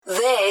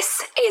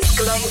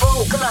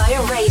Global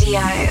Glow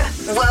Radio.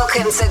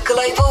 Welcome to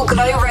Global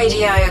Glow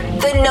Radio,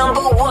 the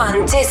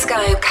 #1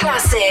 disco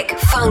classic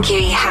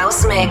funky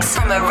house mix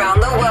from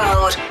around the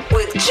world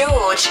with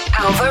George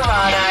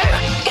Alvarado.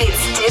 It's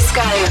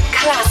disco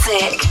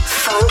classic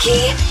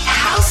funky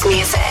house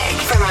music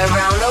from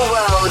around the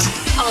world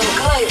on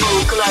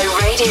Global Glow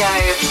Radio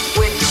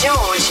with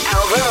George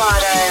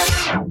Alvarado.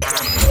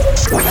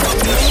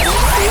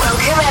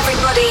 Welcome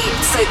everybody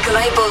to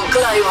Global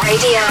Glow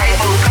Radio.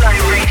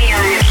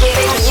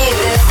 Giving you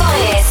the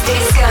finest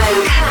disco,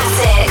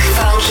 classic,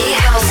 funky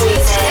house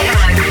music.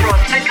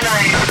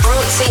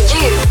 Brought to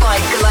you by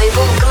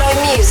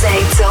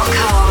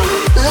GlobalGlowMusic.com.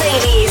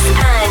 Ladies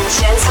and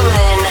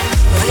gentlemen,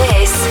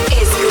 this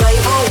is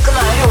Global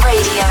Glow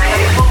Radio.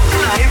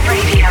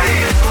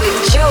 With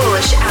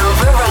George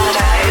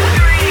Alvarado.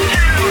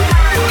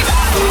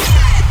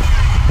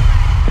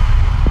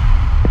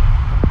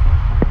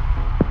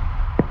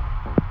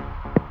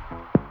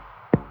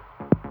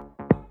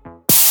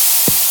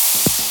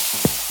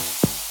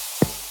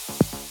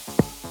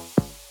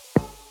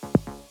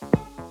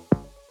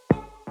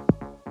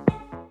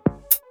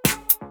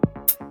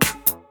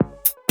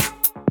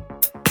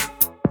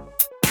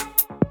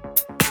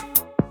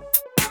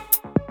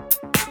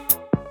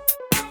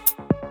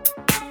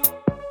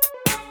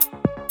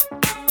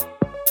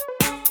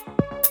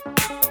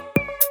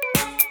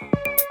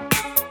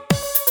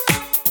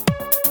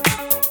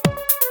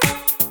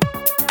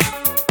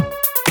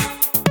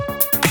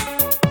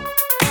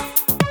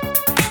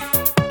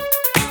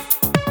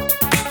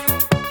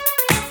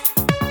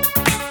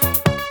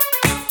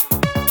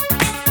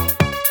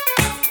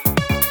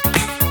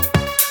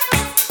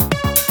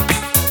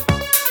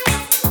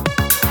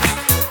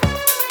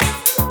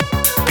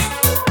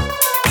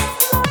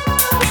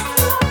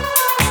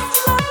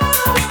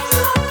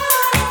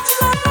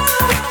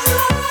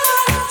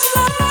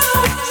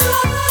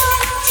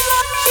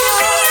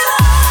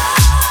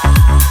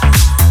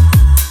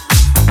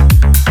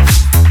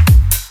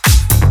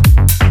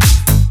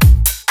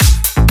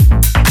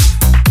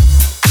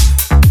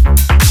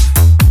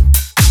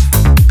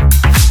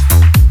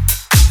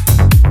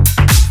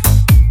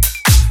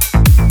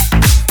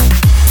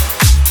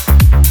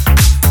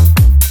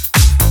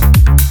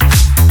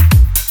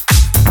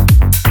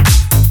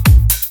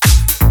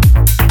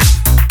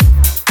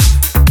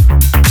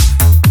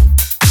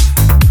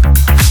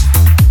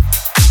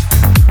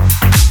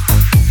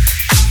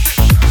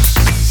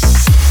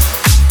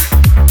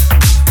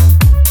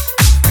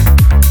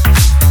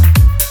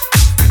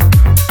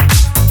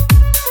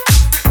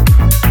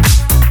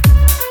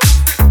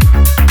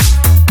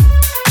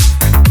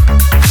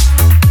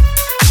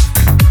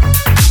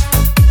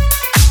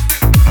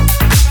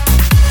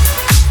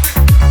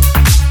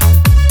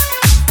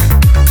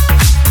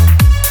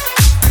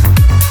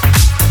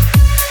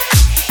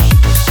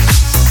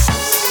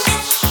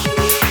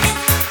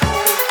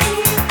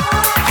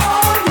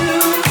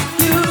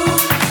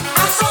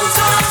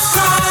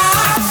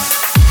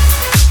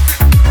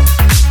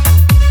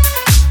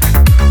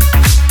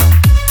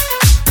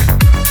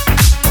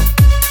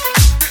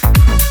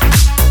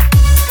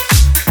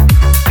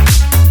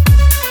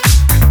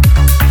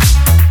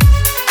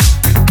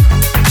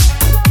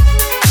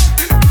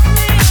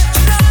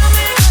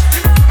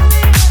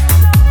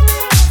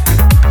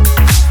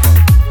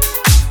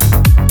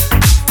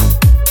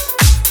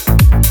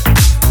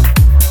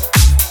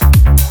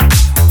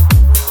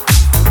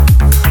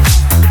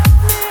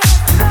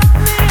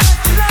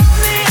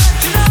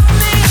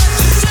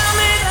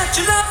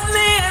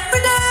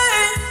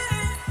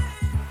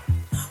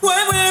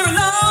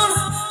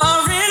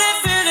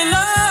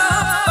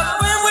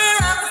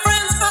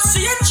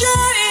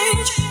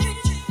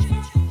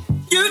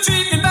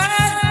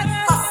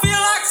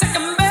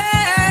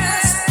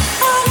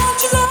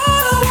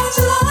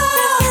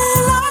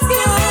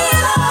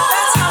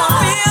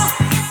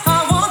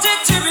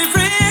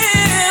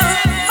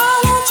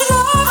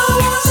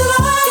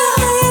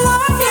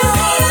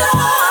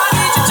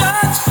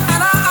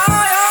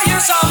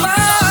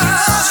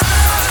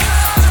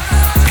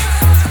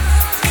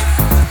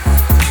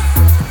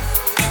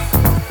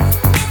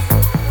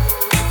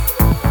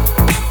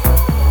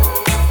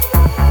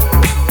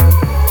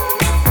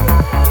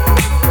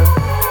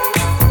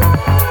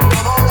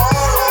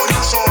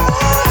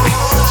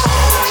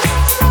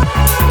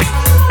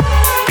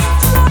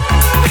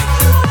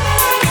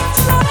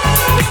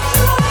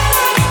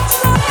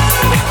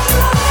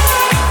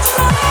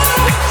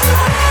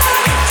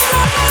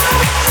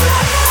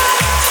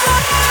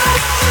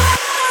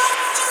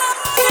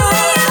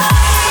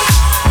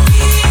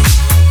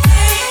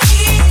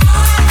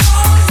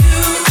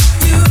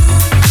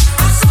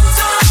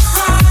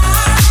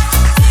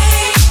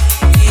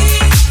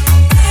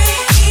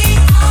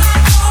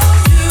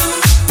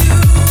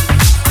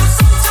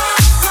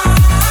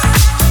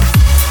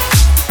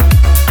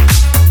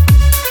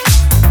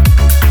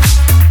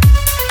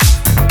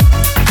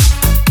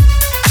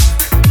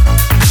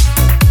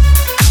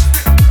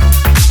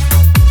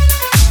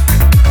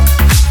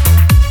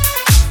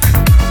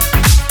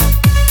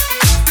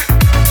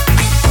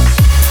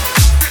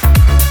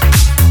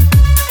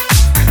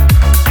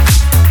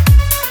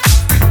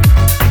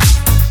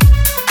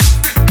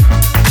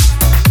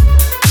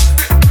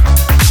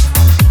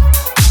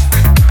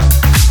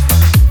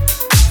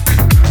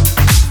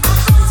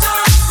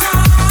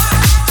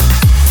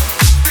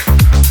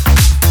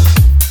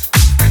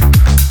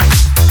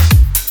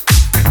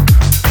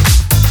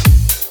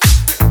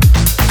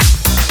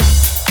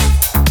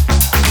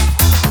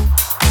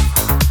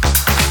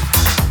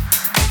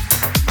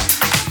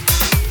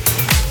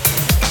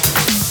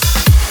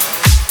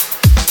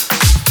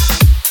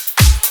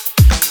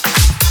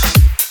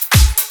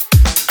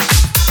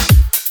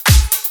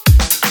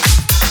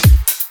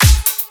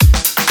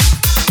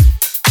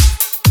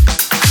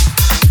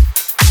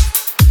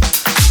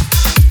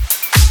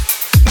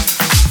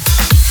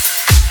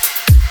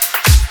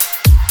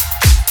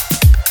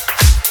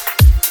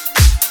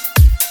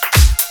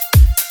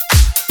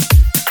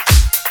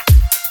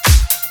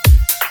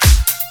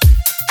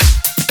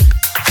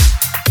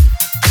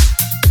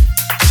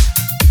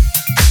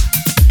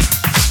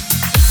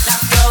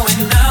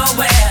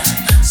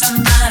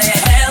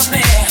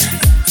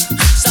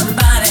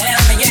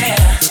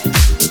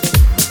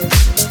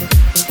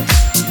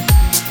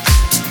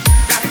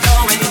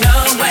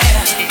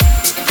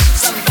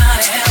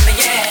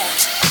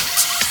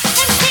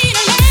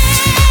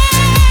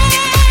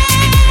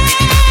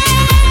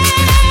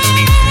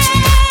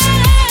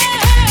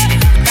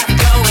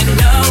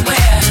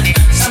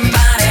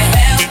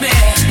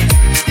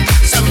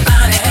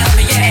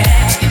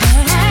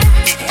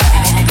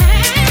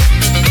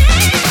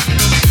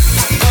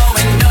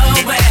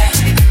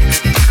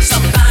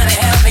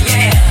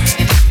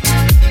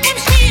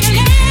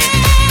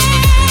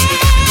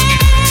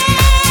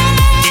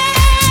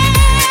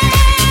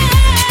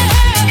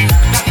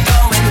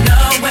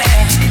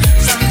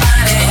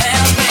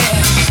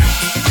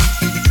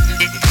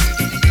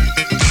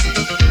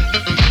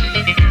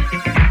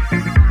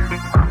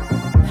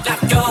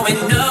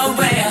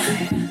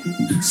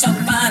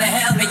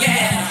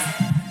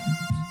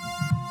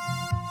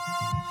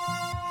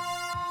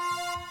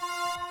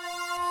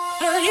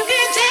 You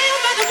can tell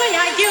by the way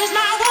I use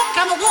my walk,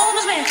 I'm a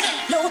woman's man,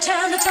 no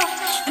time to talk.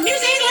 The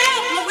music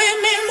loud, the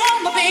women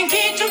warm, I've been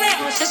kicked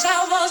around since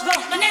I was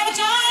born. I never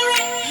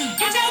tolerate,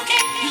 it's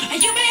okay, and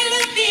you may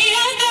look the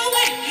other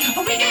way,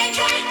 but we can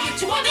try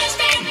to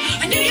understand.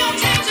 A New York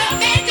Times of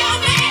victim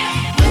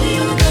man. Whether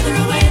you're a brother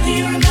or whether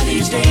you're a mother,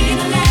 you're staying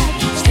alive,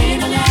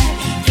 staying alive.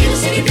 Feel the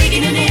city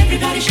breaking and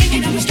everybody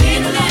shaking, and we're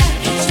staying alive,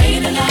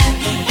 staying alive.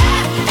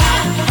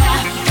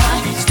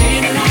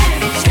 Staying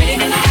alive,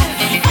 staying alive.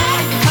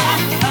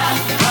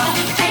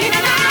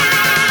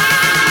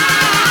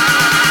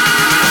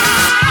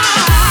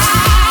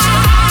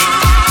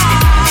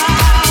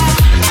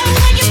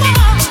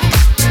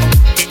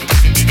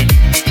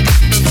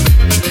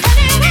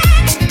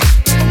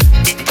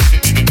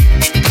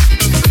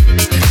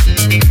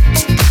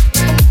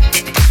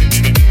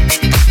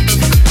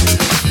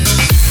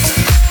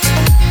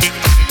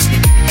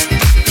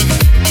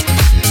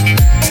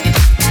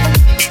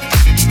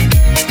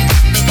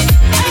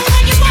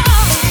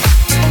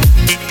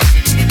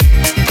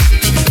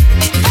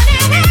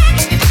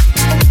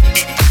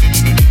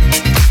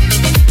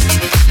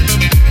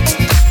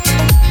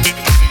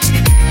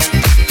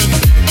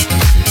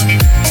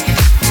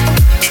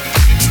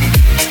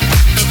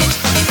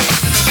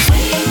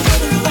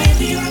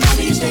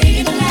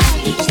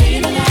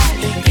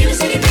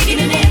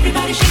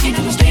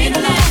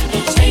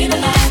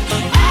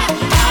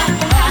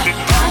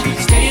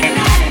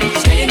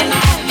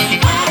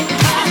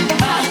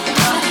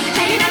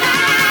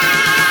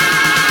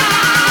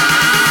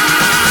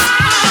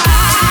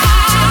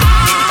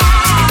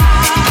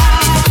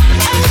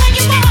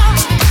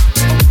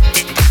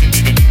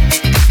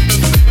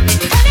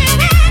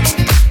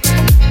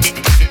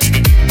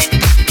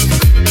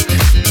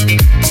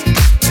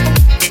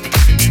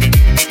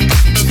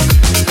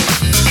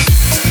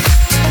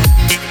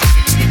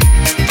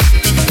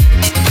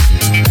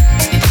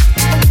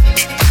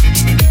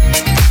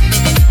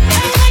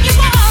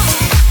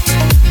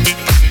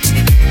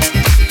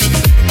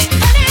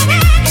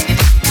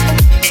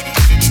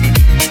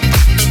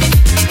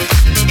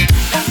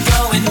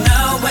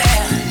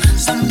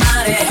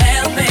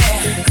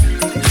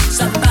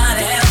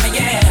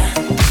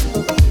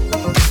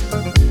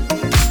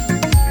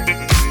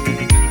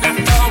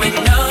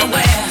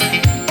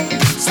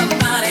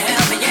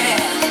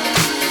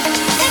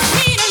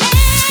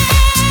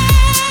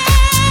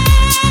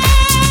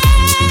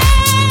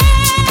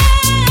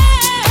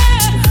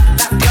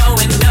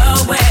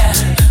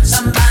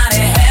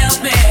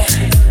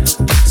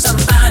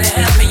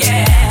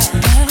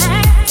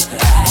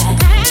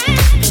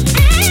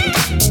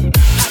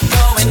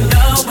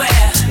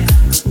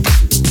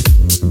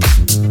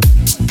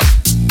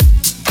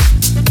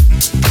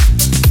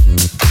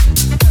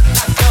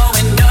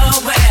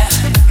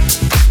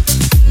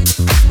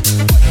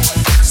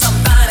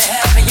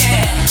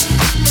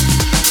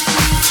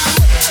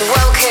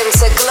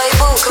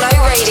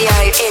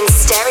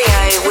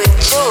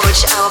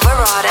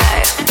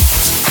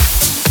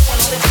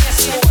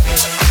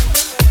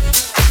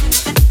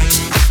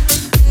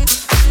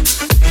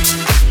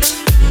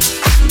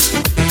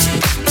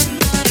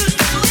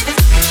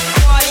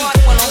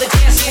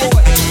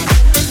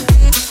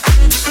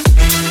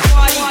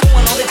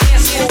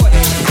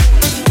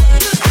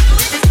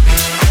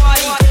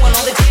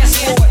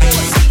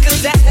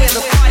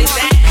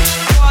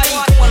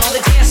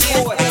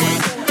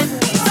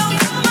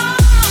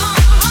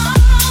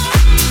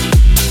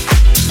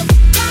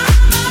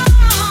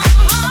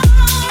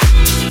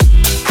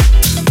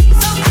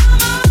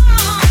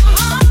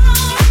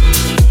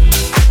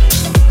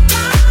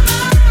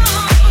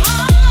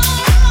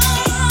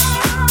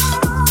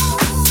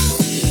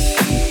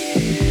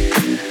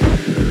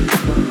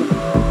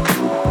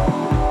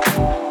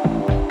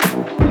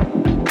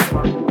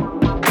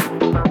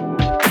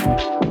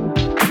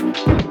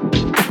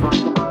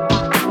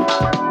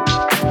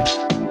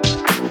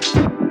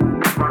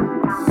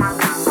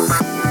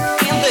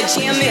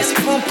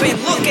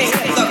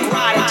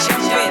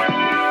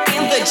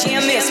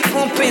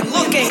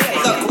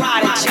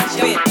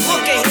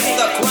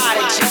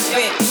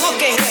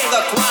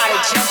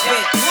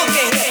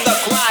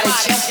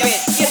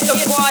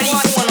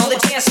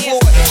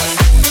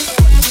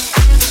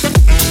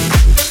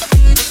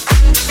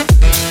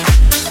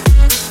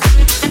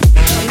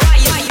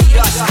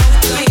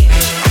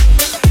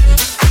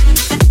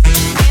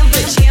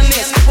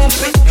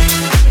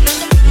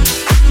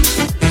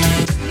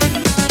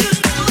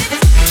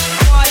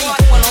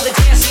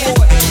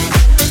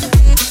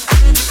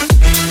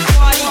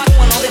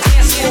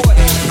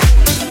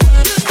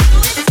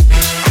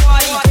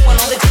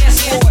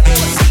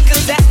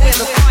 That's where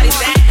the party's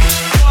at.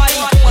 Party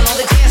on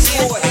the dance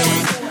floor.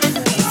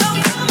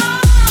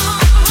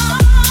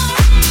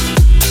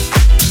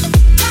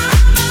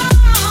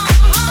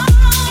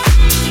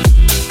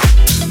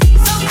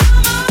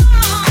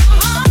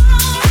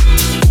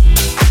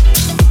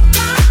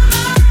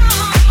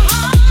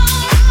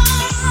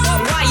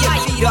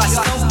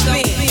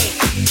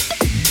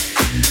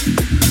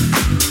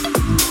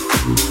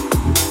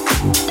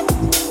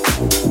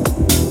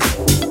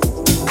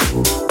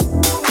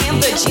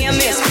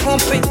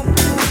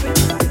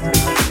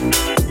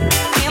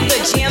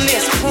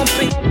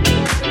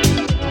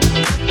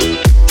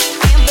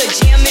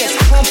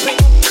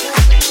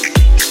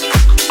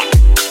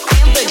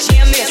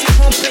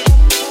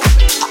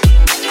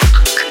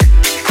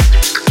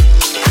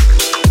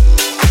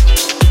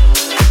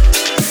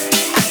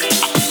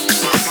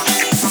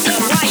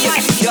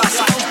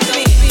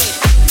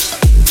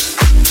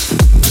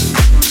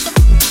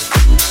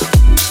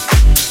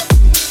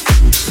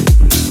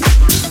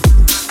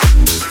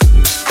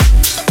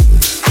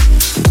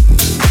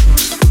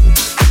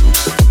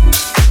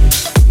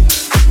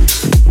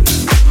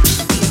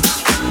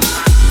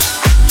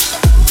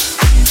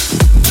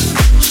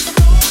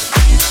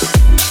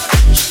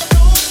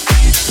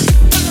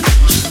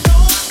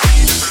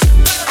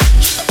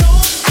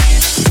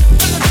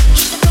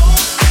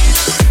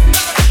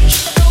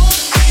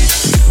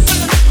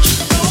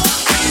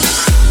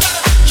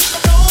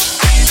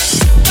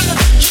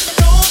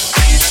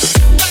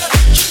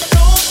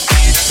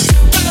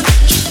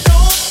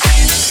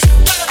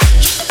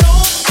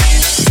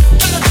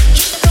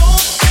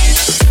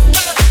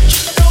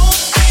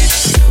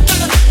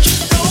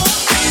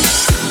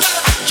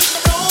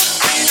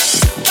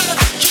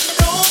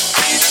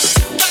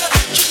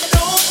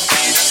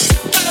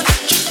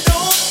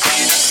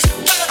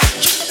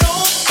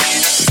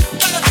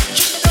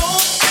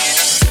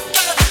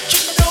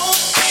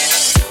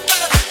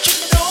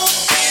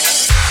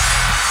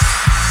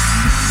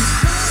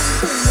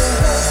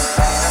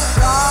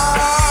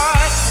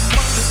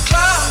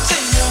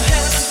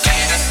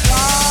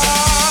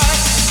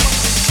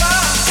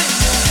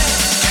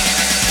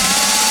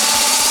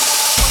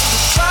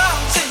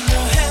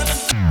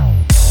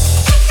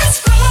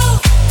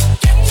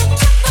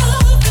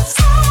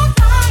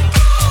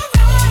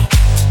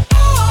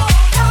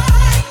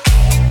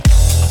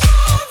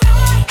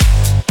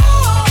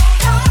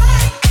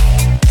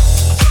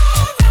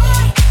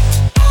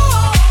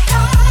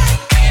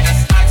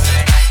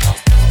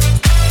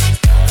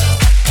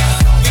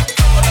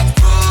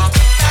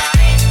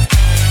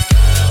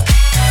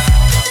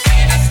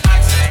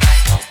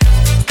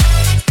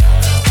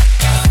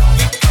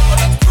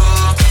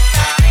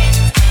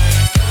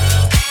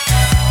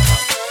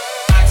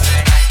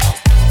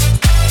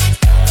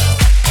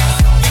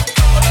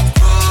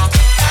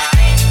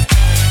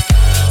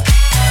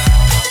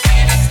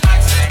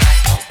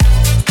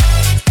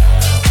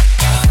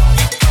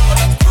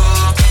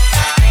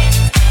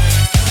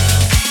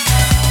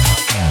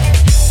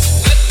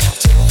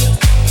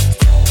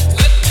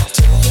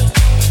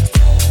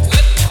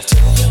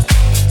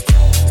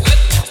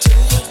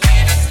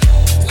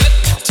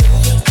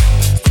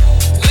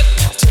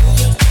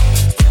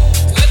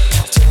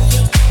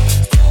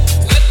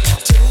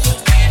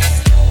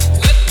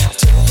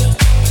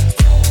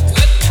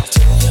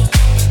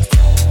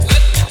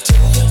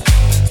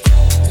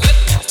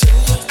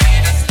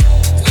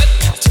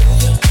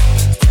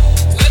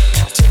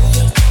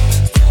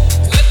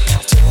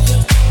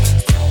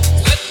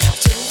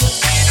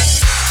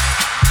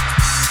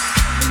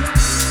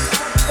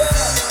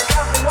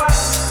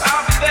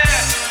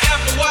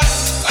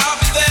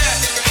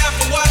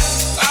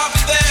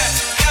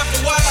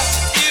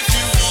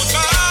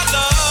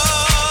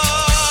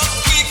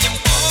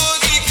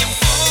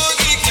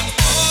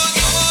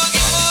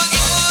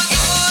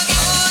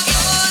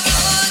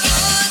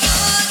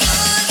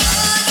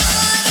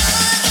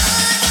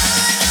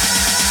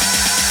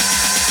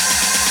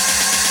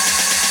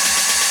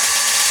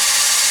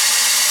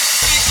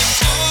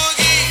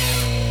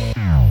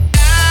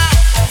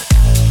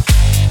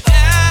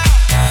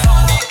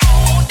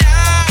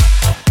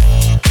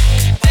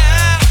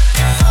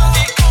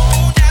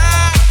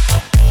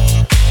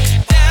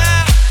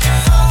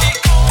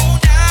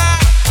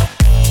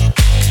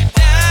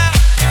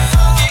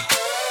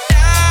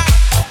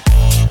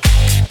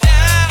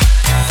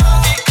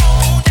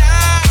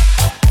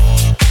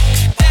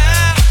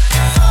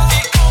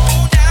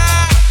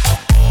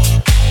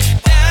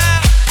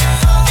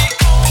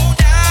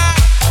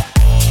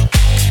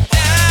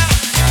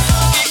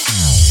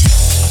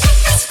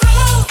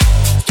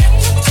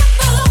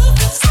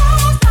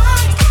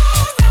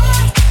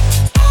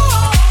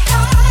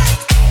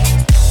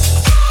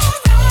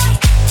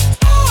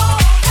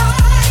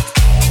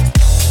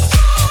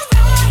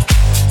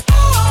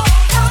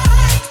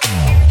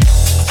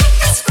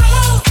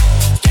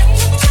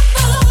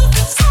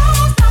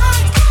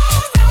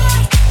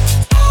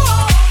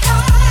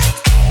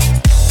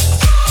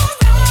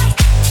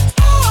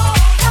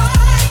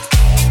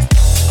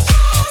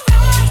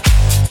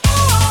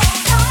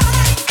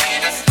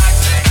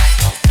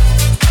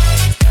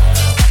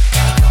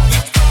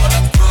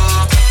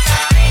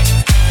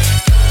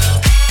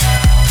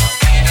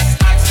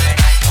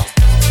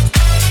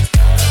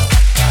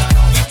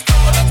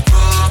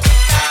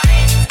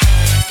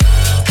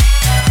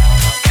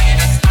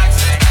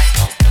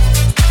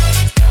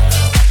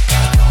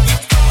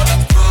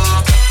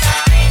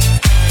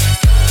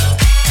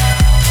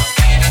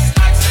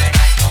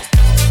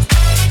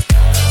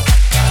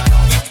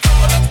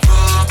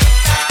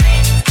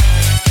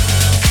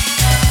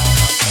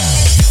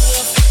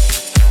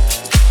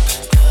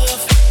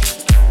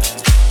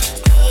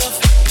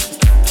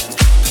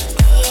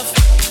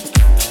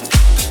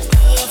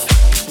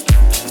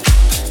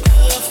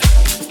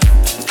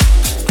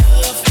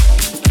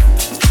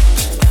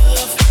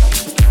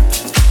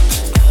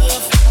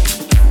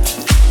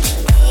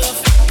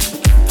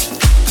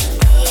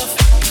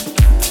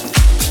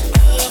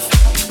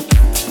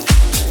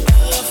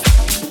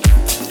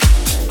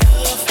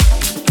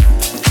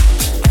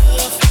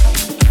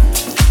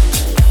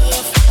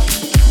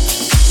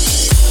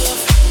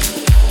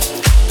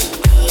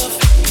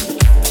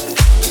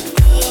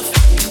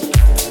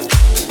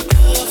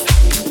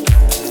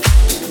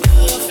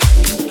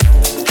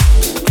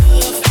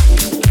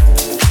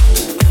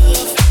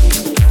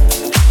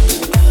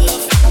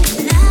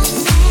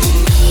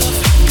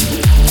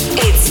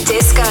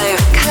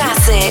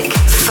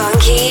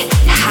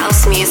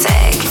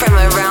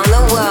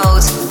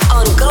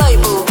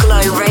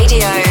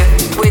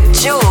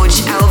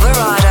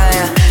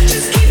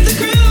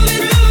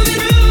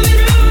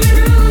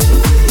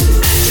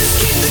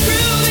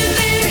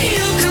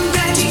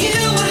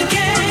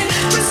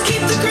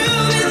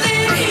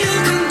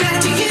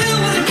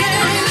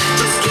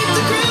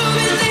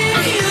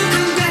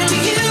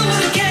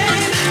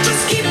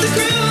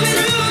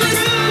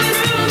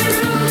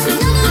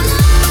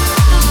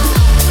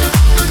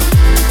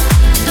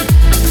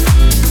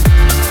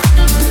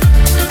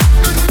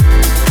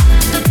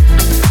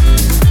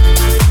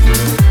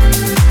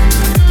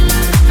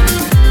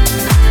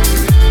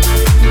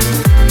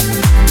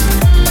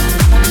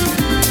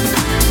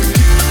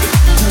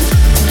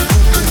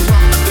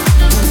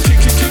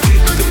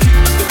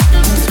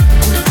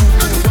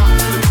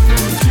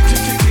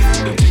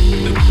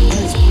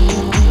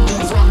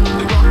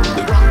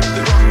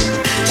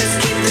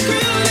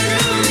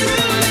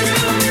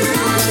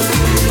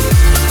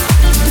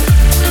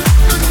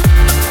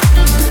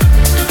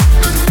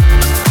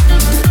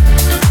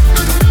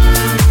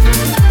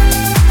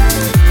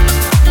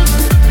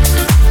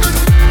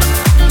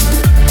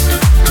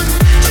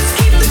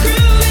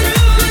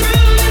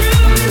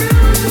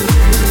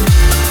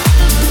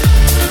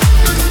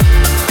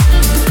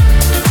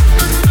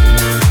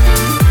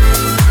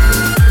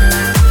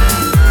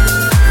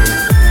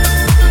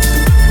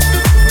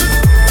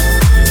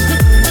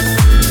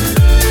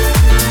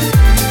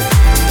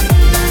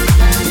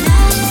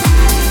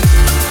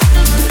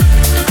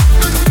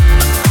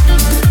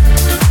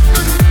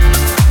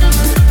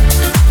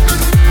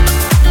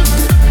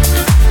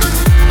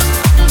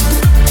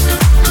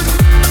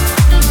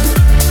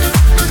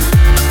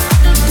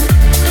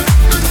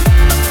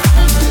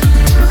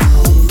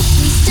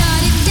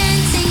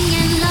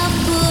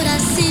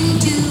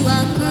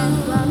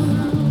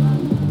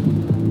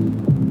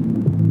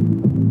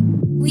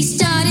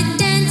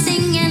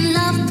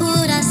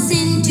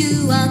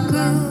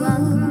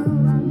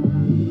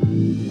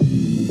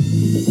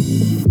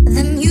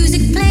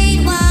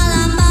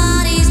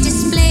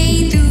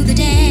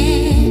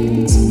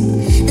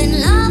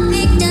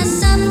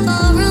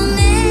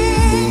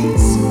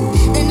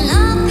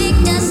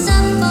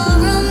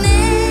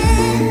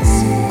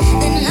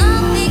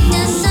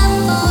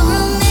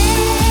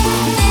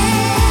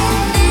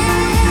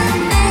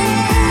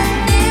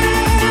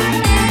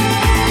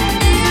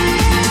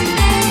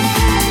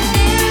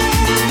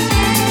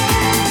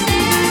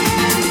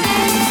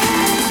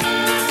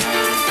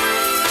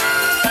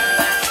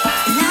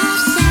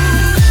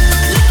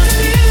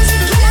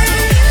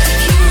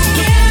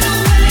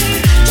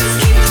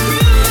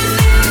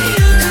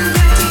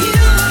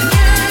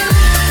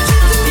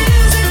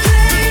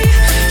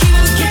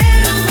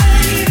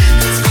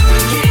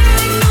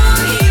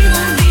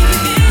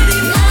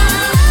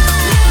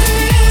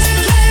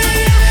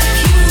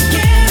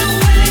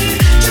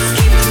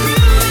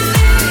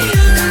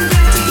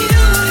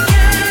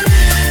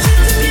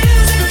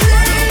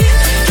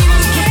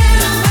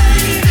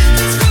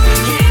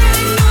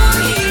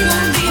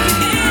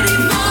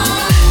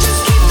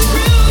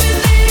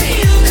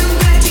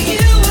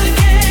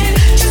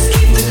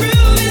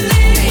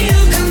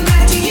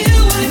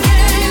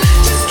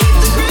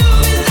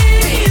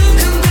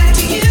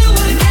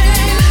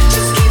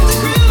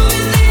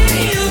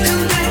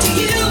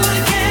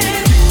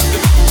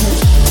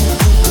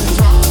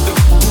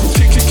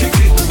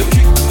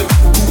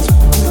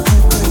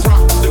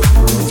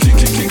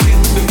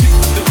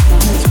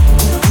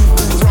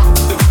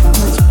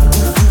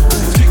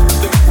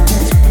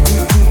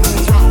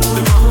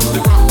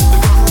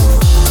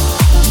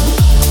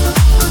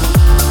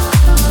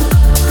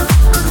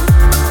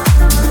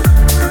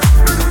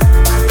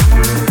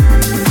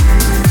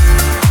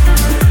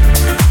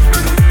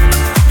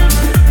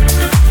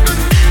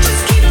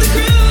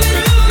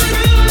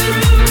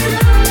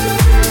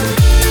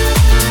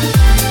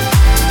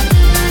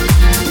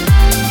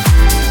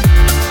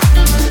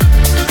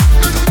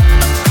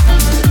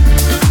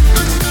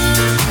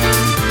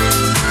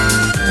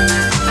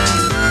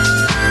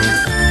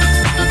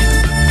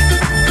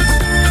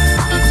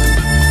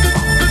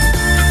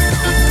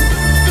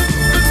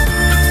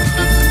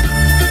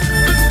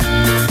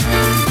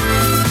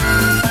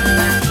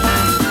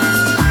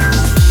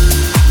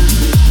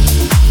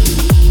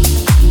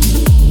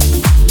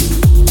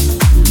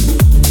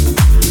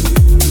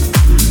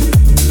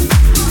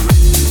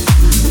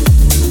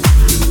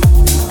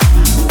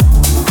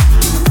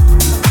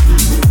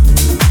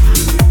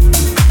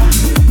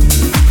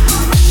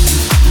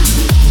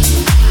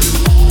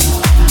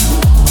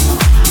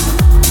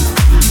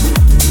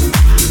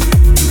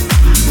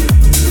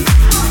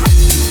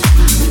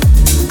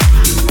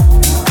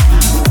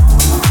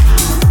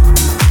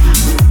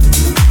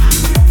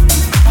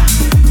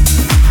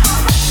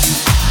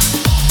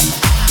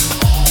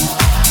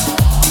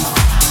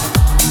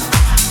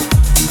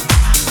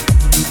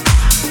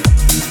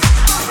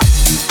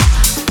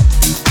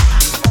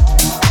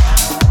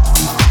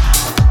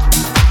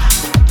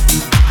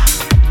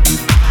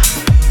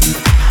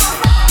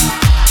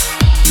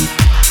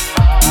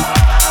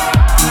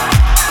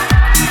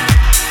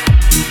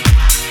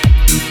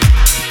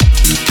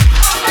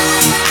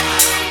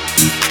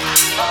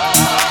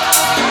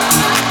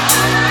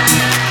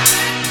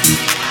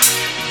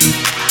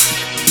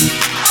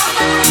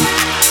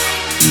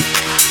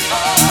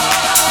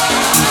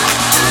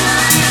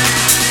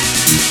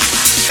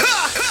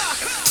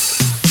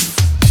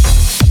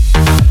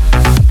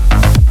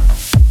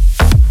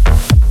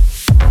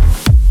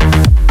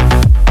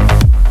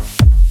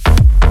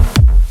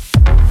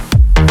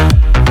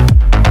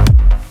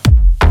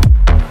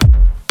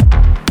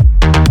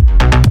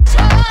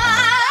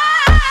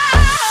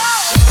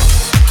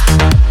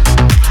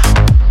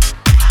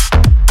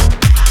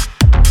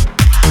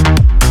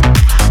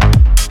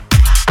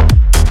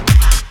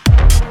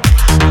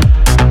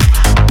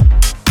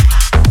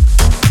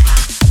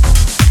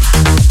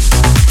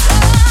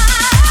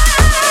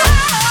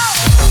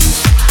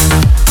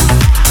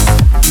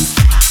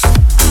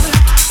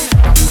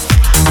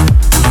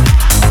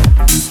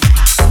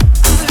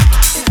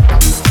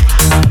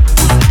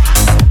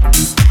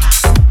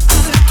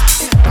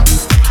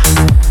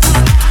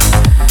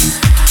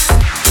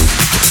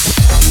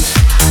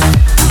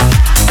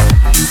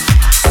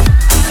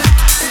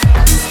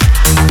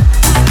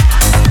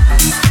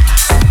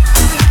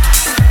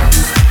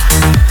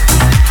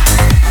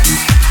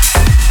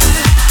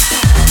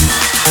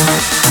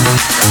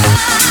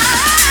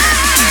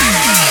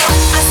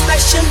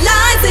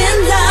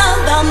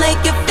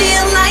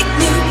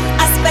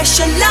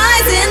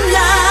 specialize in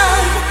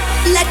love.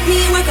 Let me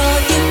work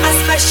on you. I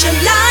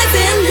specialize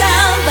in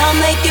love. I'll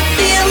make you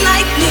feel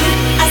like new.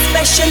 I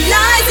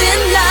specialize in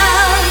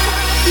love.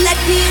 Let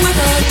me work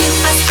on you.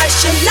 I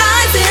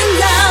specialize in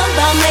love.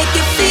 I'll make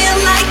you feel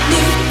like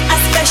new. I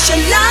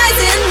specialize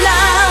in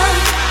love.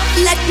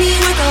 Let me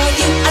work on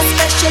you. I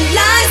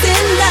specialize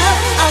in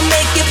love.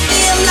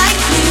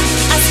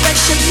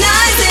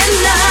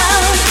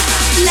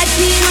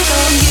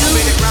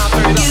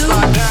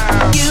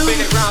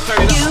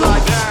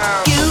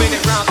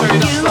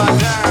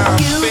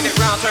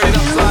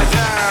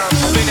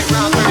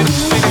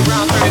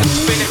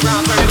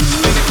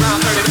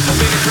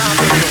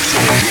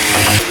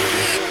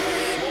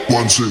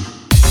 One, two.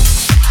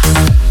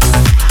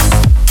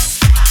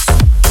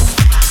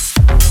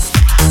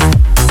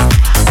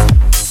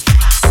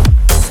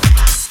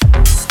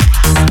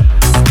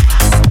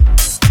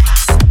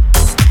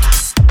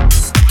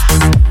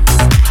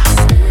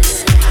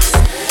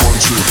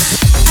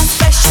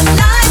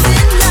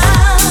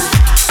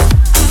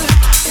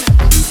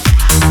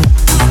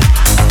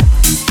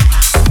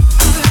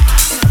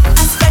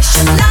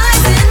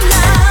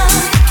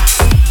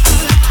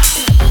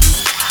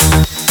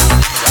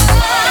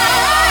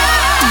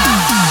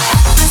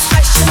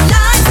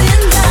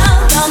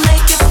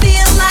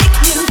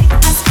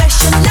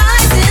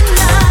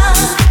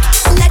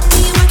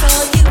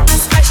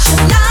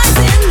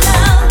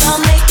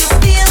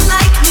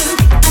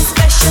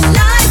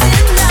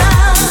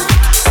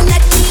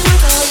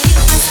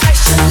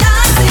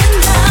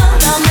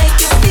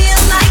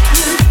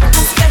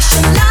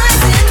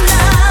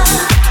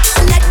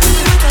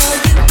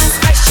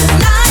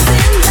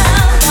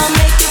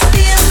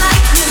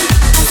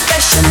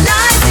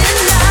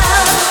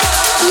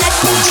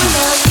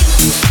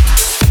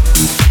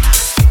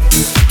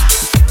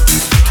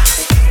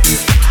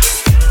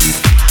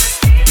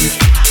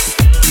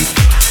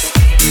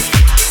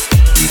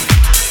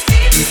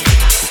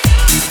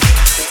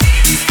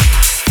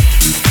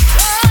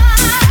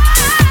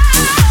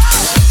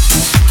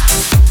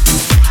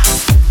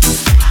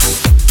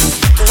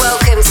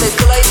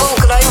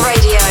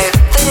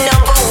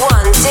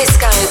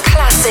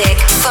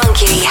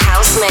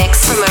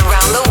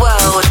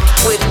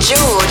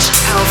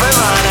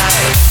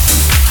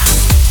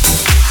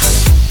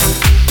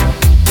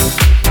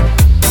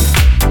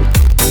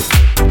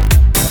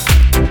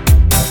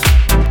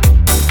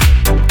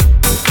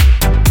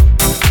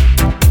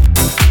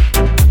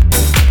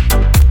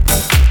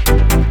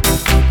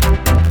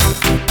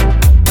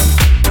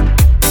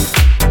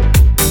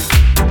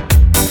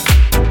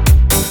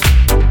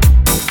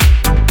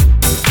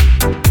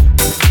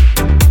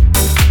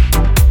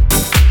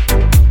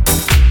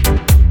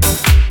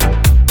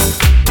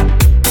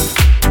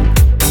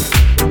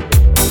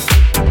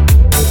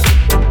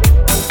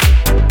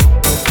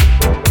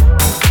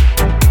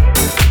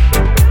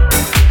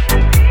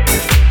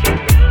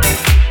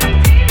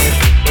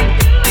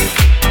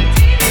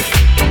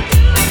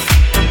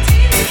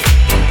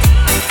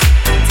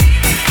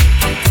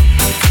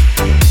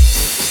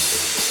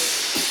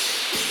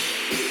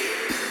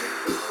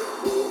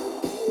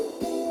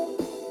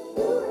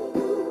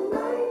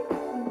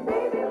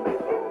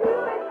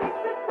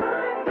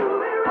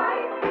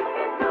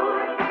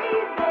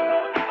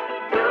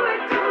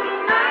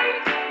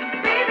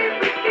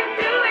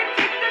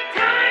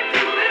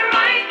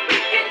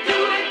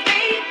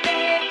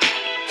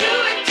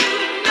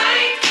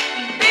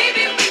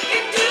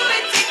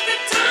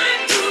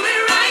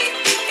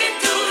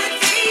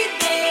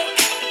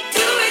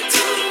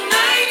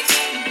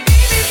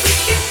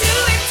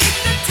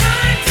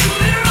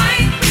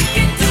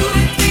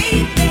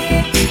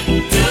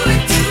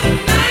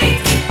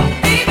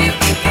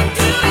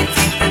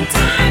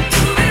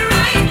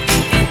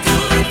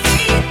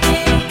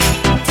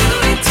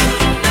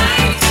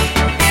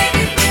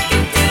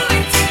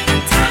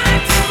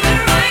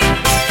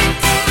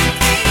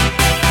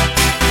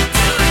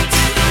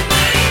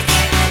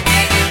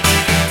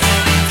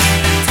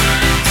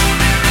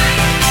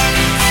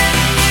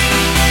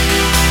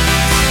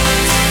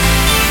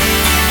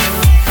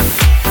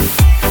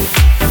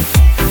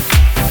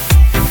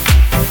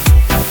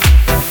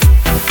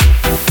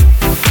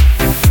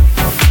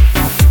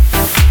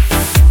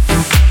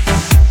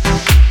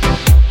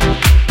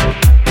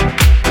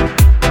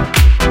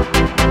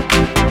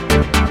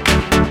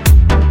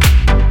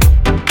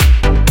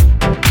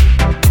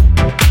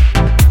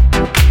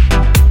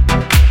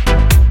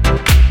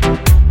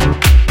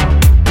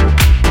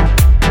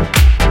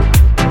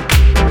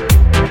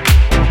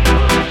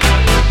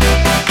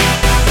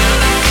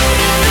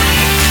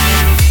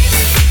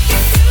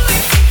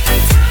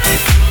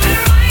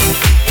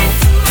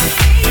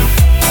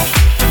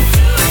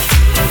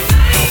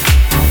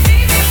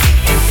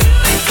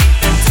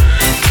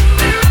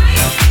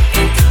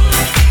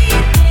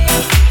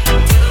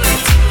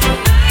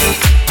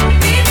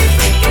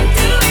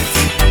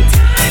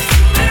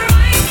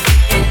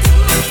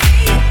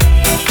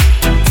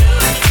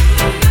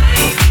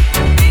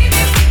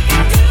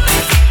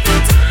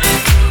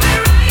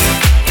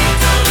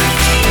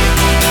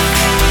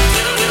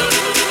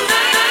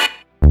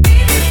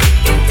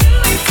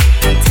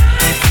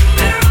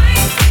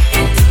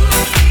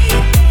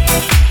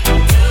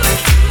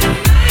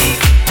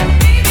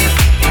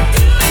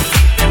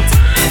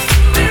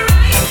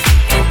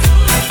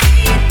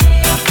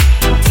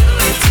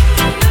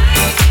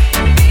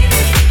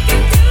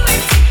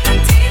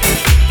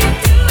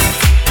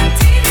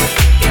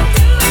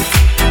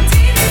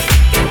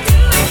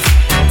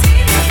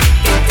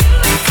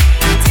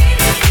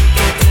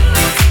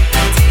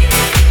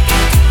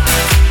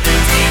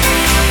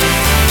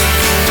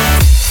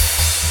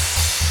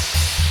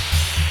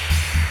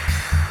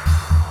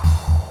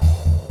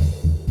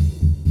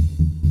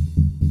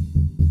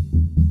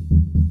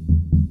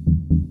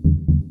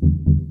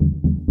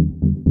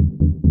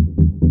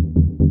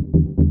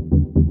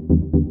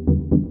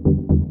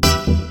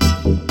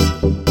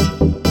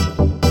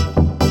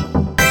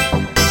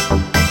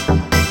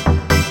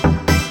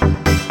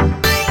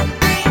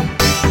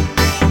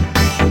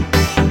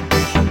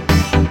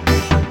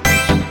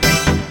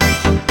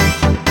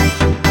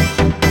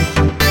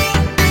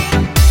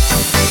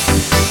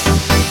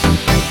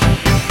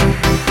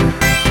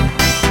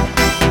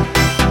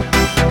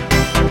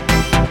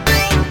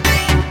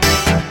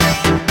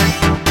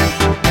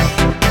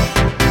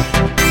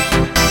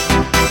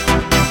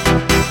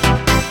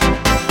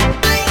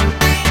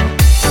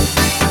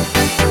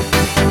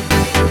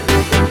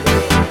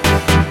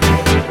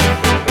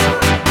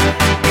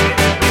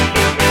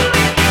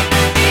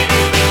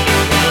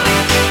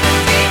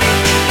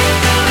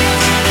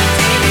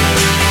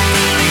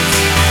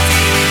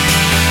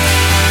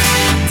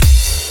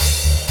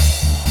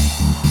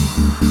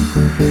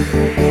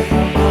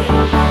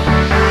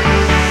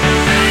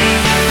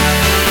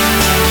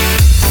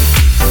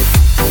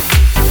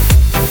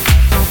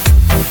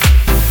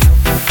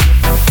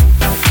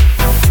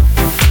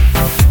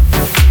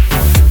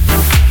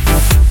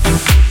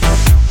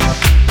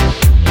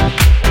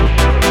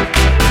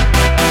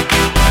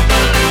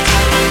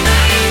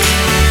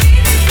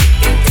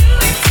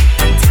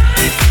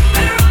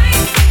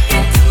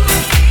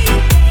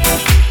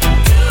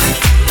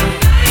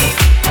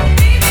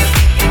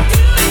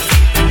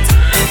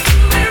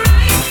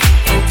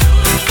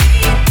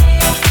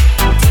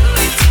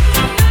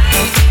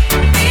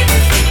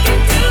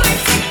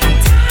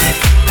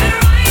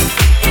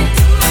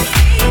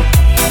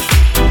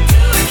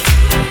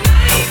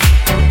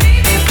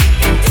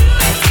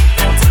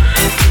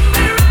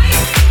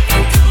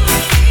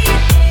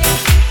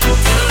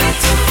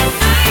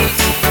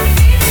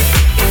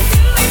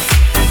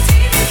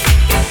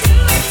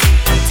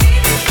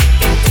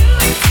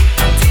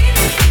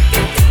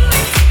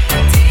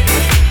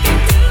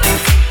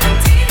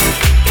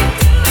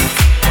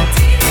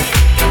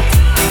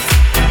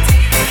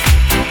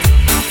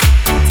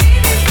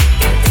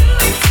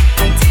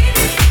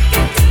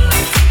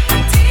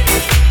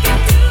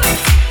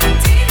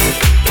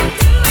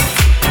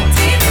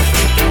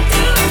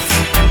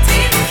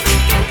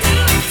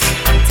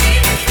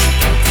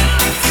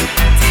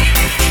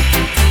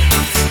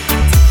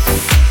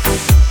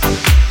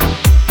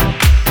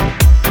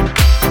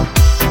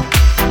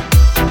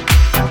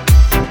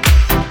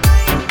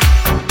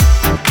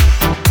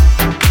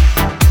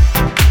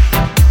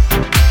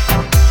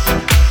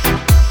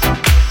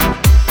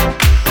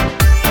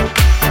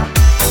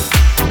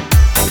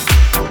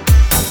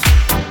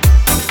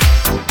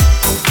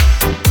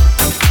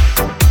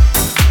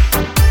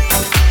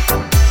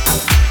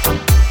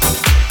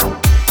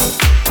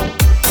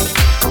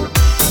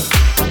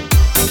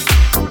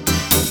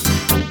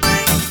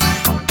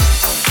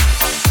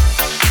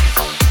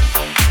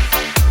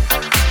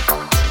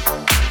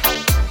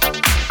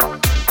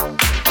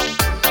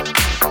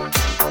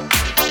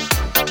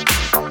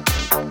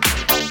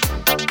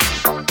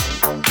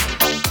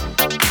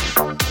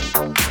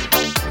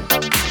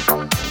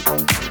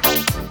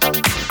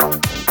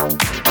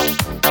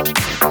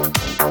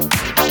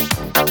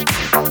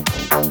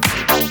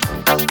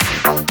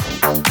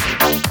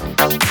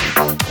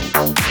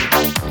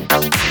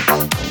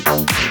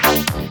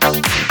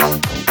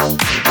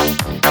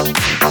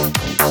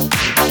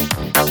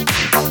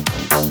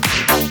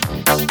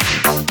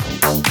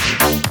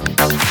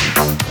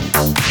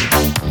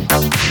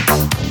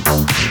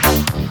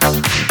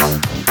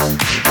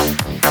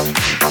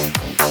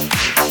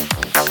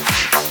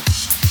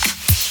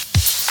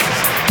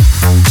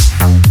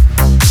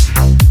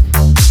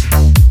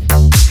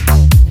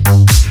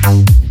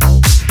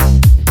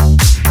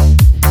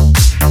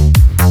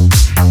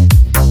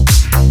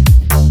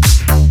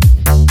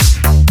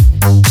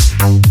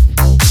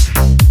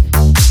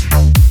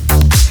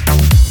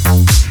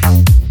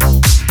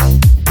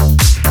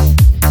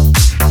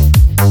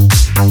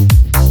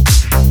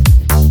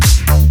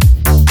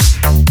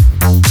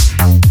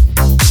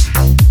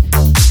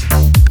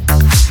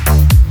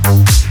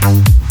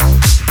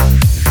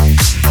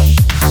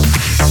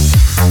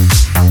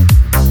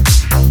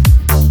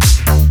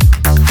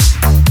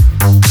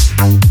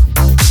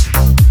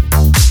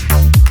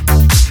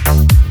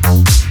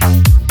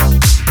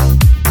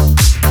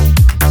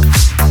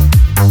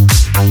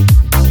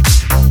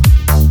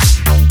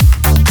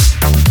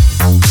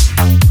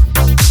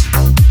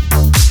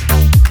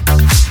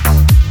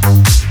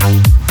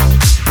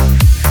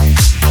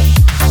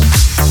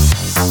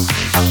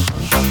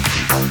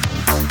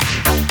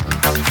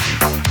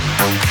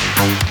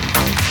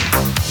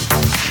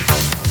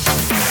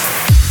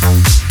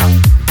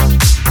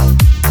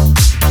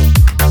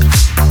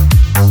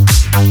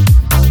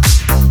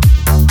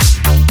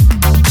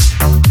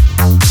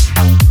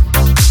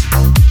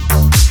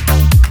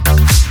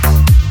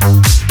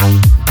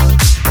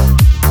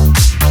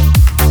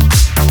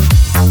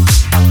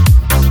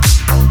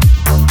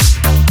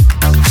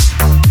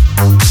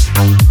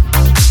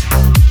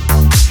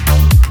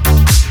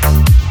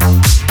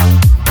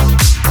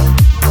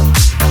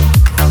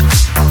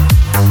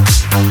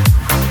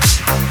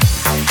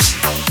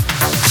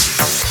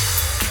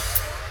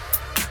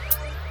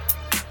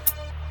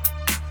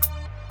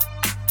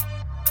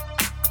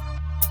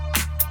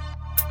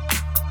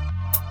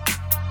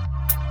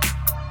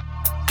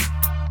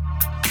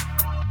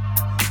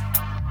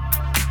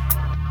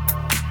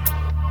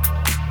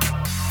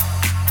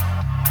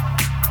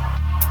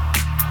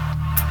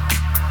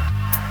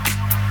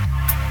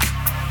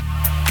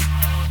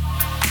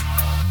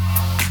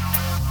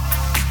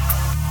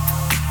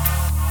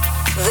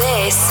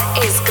 This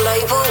is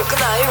Global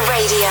Glow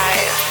Radio.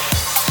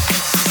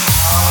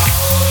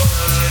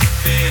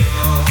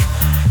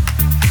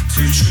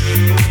 To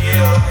treat me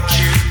like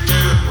you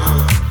do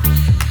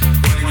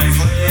when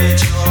you've laid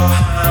your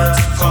hands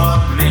upon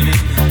me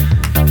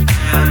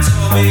and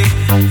told me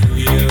who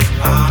you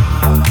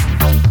are.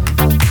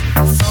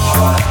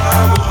 Thought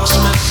I was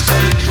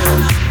mistaken.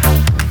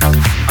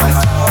 I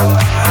thought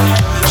I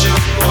heard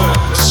your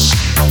words.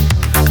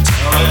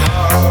 Tell me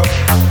how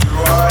do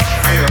I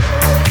feel?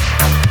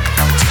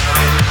 Tell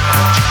me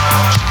now.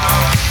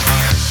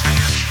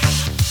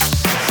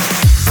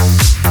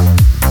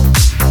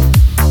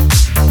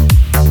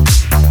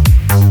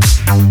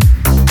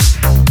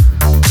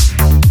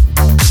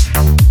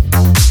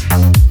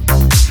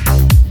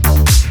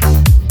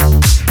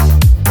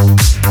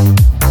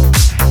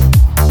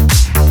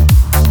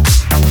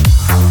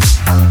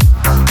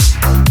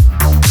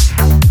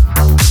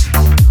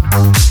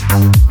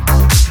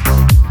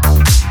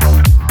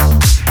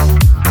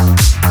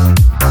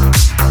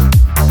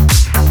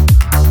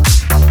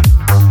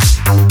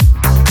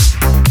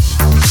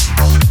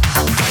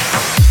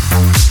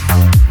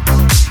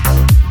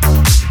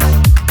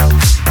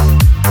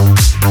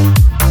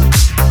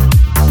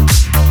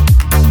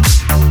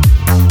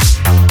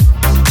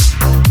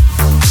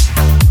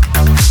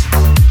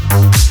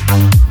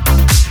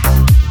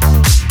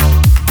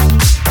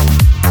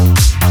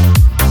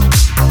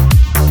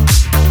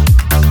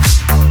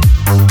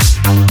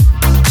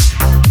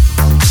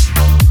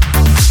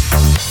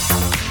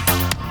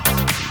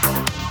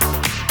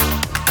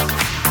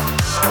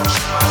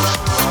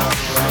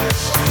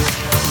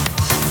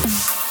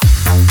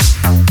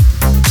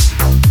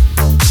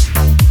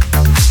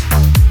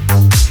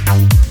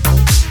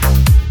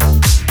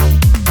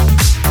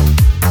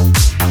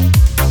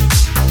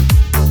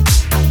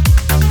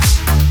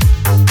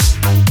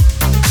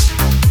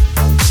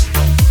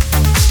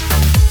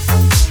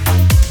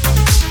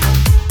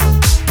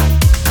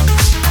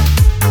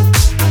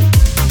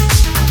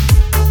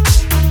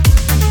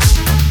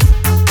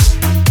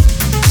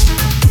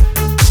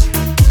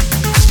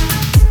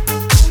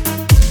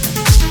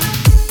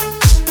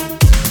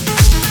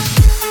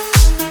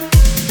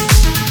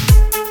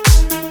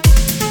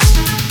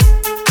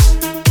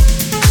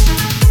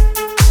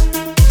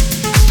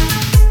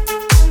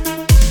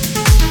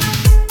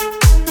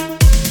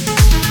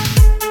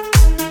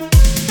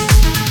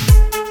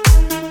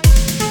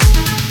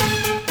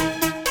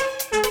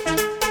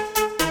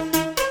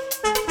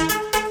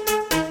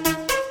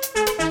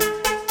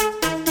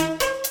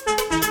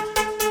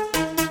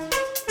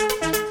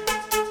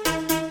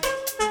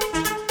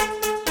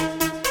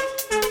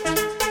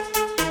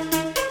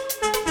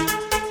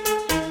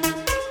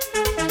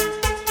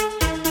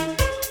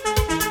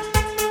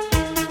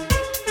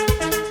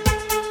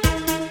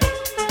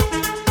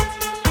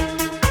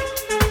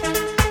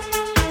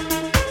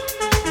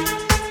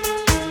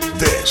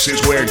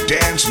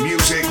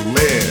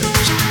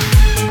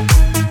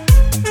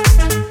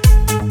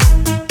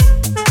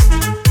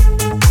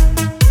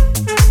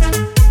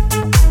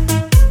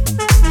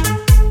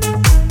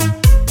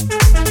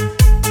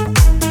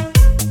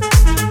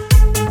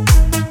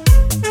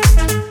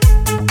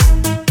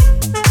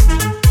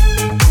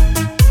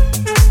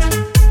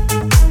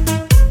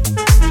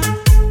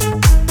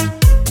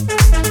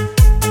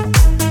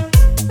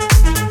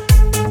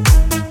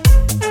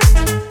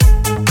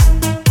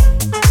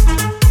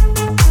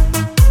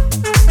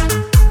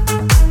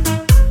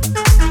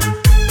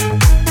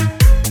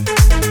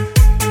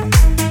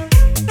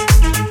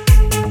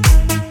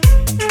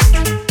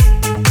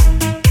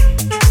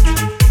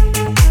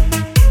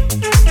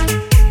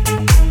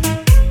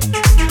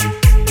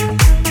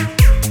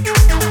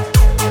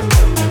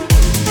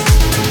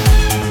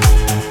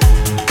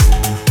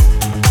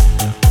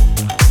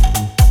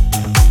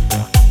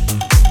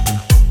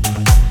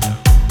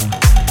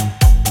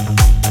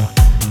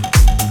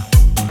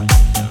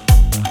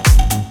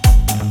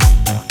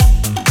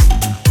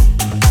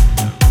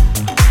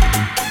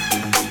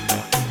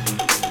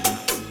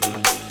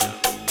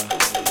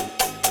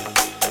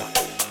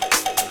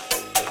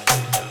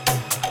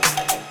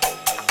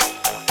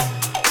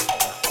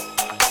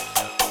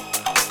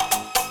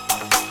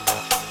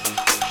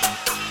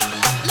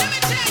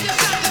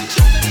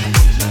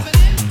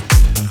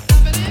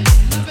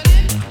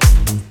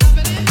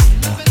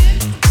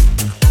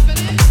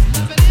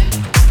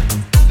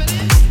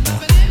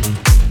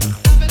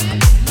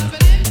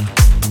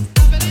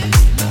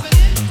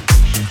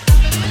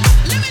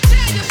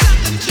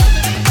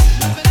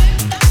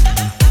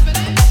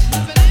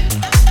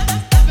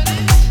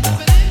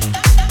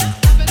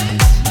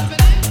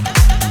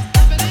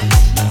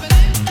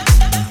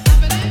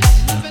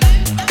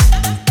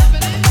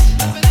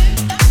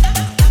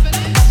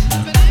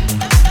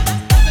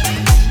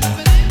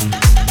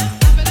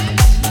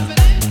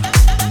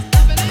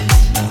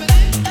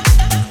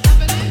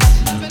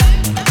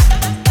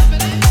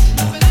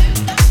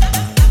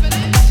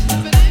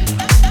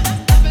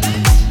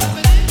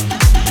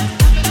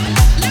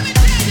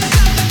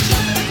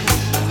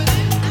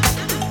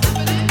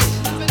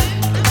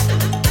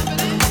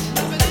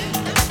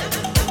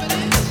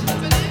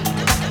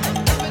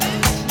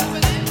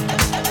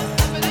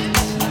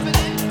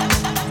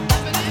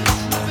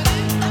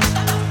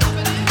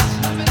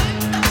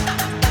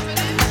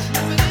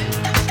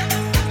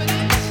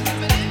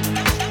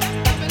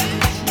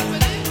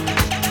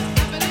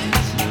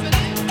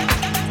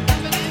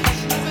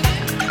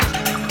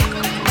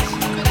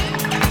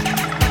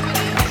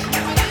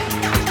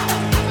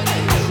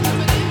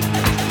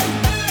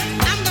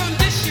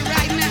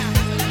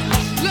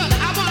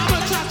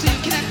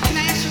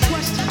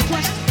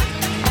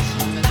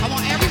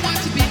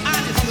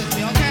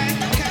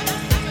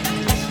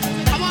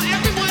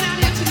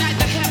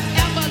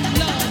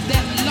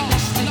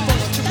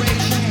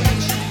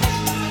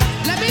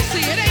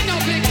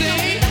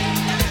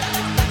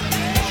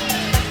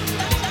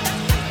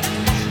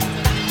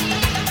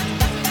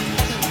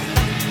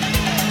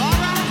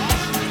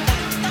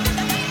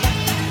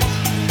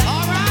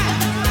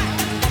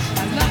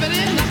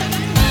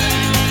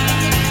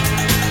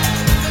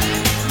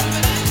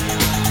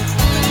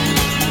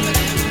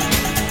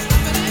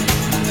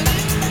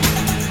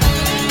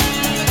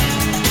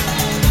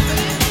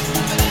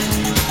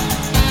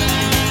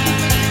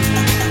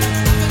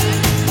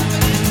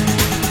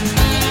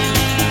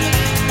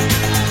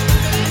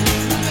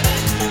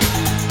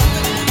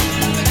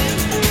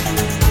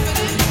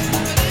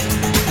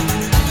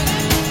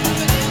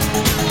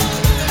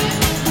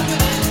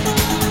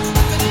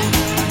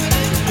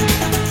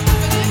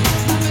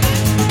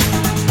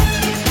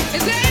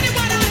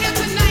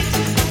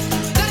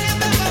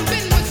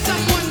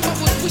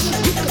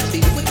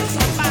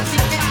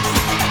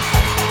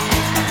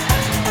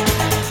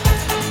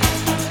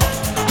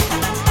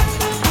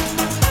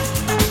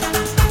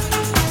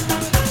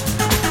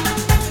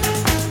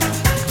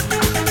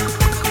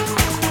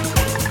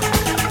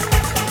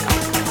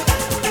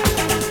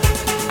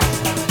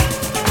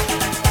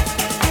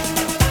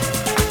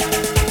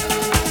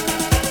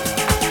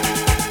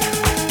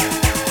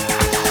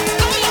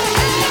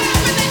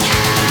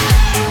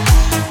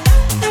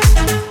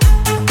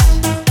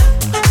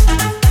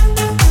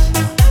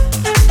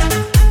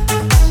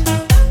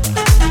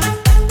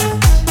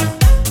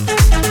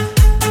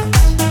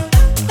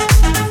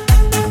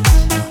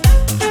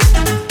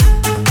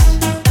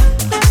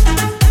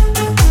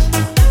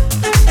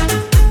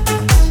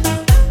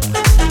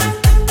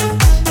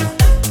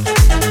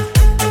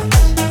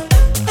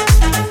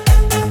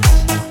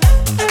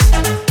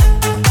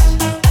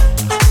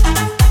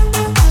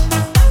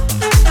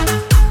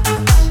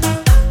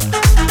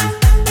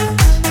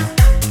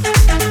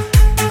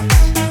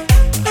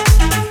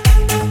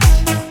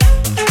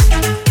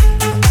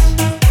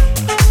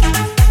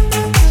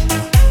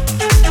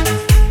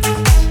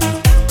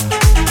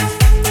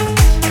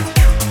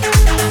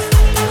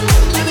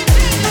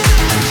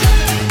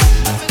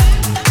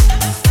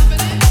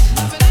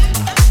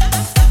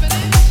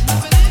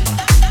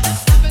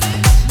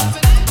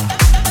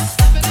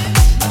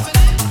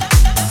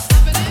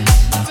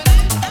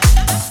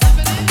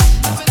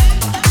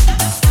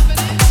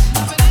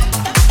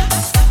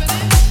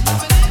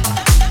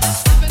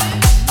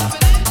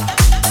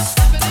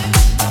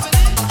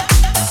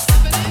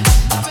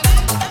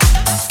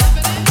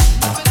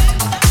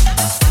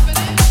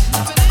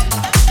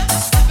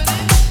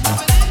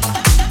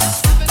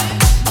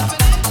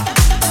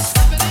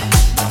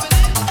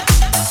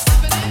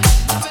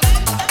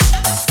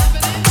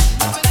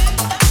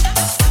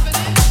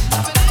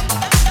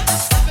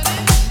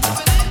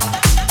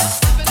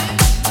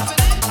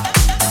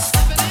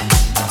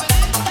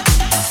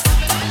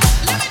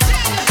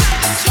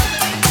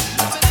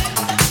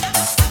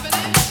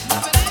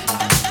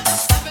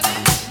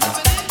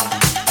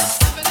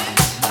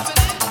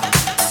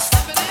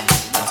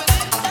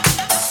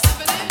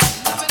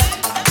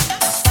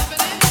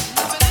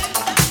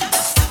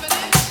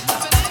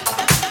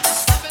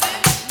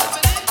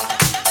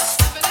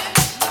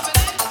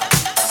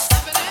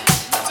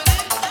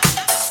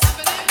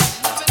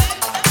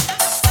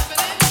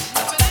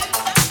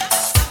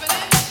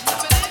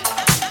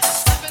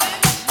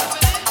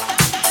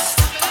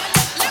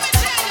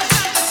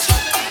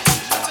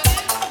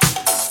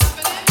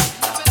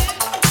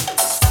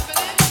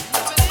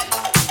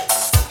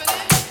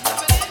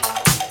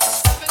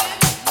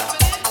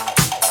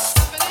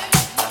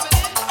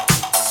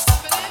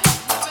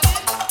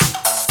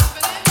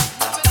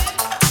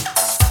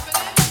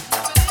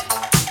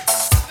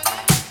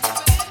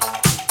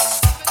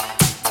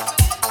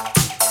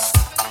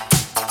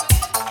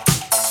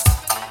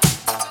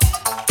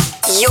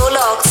 You're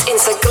locked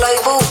into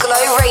Global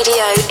Glow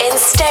Radio in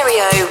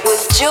stereo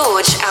with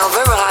George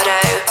Alvarado.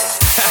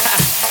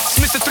 It's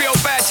Mr.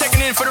 305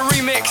 checking in for the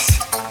remix.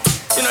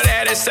 You know they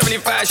had that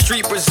 75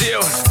 Street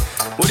Brazil.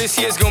 Well, this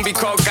year's gonna be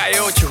called Calle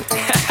Ocho.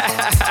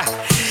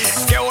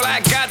 Que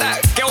hola gata,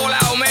 que hola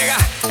omega.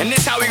 And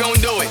this how we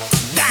gonna do it.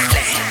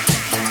 Dale.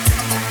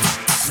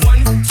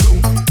 1,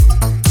 2.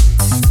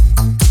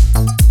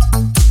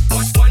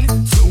 1,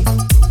 2.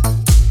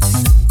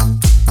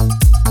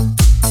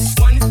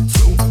 1, 2. 1,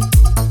 2.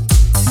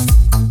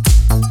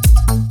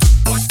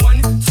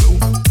 1,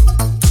 2.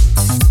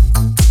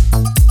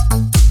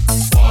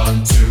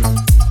 1, 2.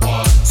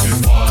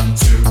 1,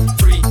 2.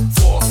 3,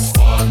 4.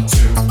 1,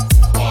 2.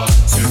 1,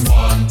 2.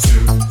 1,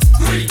 2.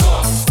 3, 4.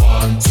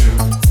 1, 2.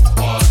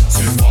 1,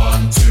 2.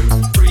 1, 2.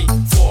 3,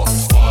 4.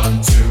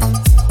 1, 2.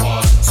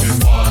 1, 2.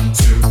 1,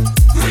 2.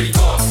 3,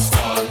 4.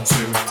 1,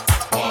 2.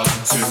 1,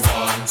 2.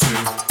 1,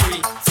 2.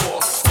 3,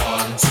 4.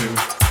 1, 2.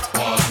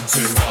 1,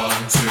 2.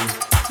 1, 2.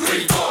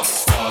 3, 4.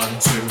 1,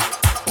 2.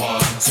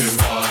 1, 2.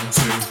 1,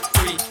 2.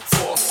 3,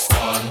 4.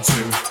 1,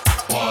 2.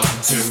 1,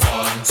 2.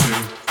 1, 2.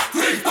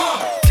 3, 4.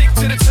 Stick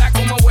to the track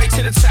on my way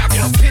to the top.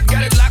 Pit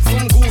got it locked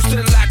from goose to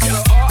the lock.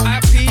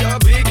 R.I.P. a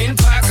big in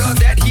Parker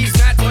that he's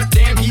not, but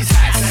damn he's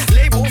hot.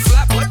 Label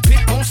flop, but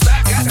Pit won't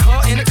stop. Got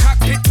her in the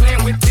cockpit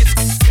playing with Pits.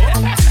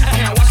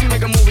 Now watch me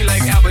make a movie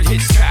like Albert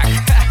Hitchcock.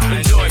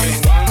 Enjoy me.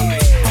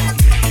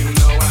 You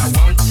know I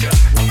want ya.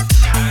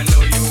 I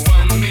know you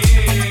want me.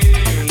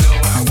 You know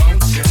I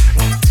want ya.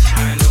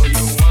 I know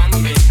you want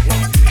me.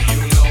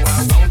 You know I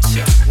want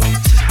ya.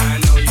 I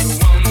know you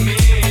want me.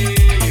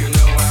 You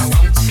know I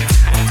want ya.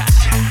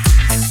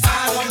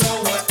 I don't know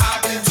what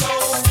I've been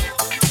told.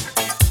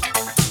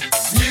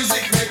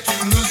 Music make you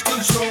lose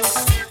control.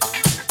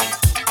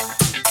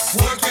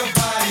 Work your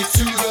body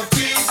to the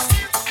beat.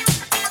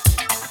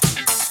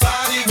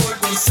 Body work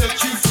will set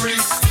you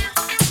free.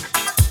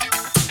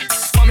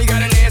 Mommy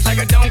got an ass like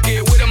a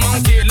donkey with a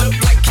monkey. Look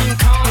like King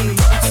Kong.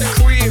 Welcome to the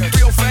crib.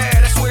 Real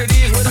fast, that's what it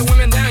is. With the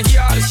women down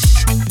here, all the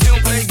They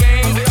don't play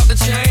games, they off the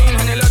chain.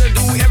 And they love to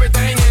do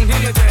everything and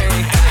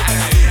anything.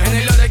 And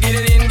they love to get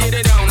it in, get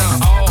it on.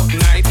 All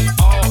night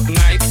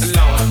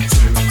long. 1,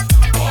 2.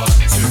 1,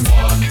 2.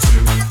 1,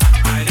 2.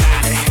 I know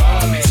they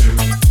want me.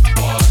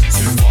 1,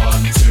 2.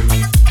 1, 2.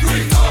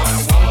 3, 4.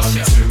 I want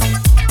ya.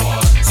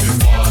 1, 2.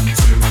 1,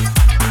 2.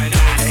 I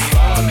know they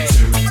want me.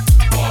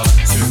 1,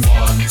 2.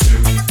 1, 2.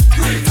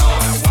 3, 4.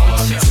 I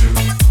want ya.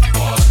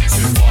 1,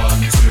 2.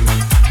 1, 2.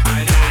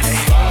 I know they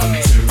want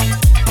me.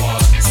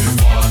 1, 2.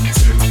 1,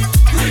 2.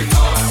 3,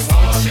 4. I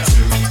want ya.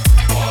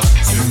 1,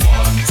 2.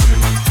 1, 2.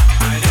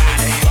 I know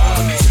they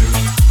want me.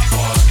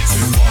 1,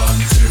 2. 1,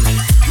 2.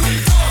 3,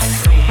 4.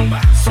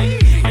 Rumba, sí,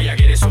 ella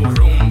quiere su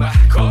rumba.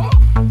 ¿Cómo?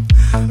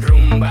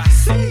 Rumba,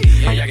 sí,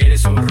 ella quiere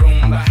su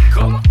rumba.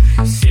 ¿Cómo?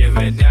 Si es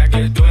verdad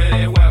que tú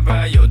eres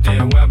guapa, yo te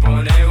voy a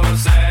poner a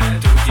gozar.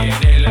 Tú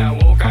tienes la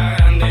boca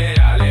grande,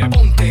 dale,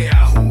 ponte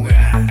a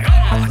jugar.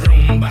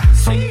 Rumba,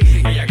 sí,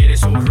 ella quiere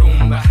su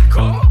rumba.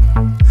 ¿Cómo?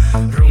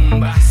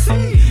 Rumba,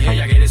 sí,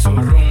 ella quiere su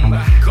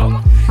rumba.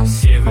 ¿Cómo?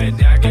 Si es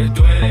verdad que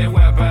tú eres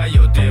guapa,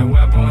 yo te voy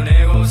a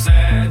poner a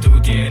gozar. Tú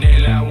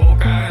tienes la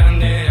boca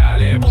grande,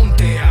 dale,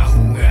 ponte a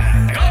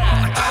jugar.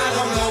 I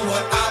don't know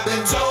what I've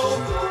been told.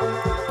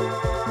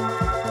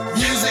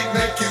 Music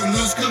make you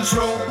lose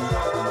control.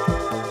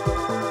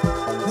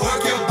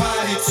 Work your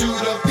body to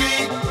the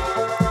beat.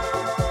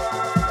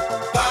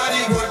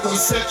 Body work will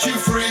set you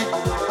free.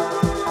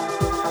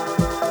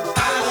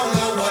 I don't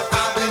know what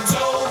I've been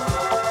told.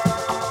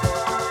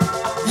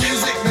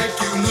 Music make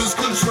you lose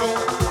control.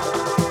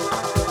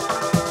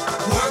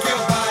 Work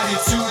your body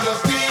to the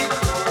beat.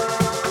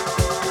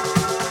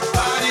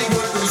 Body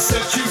work will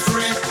set you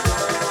free.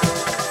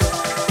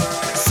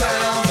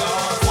 Sound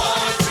off,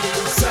 1,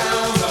 2,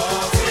 sound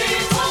off, 3,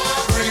 4.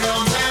 Bring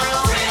 'em down,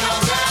 bring 'em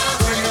down,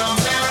 bring 'em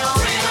down,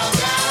 bring 'em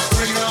down,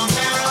 bring 'em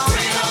down,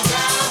 bring 'em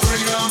down,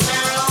 bring 'em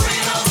down,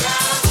 bring 'em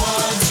down.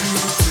 1,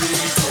 2,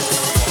 3, 4.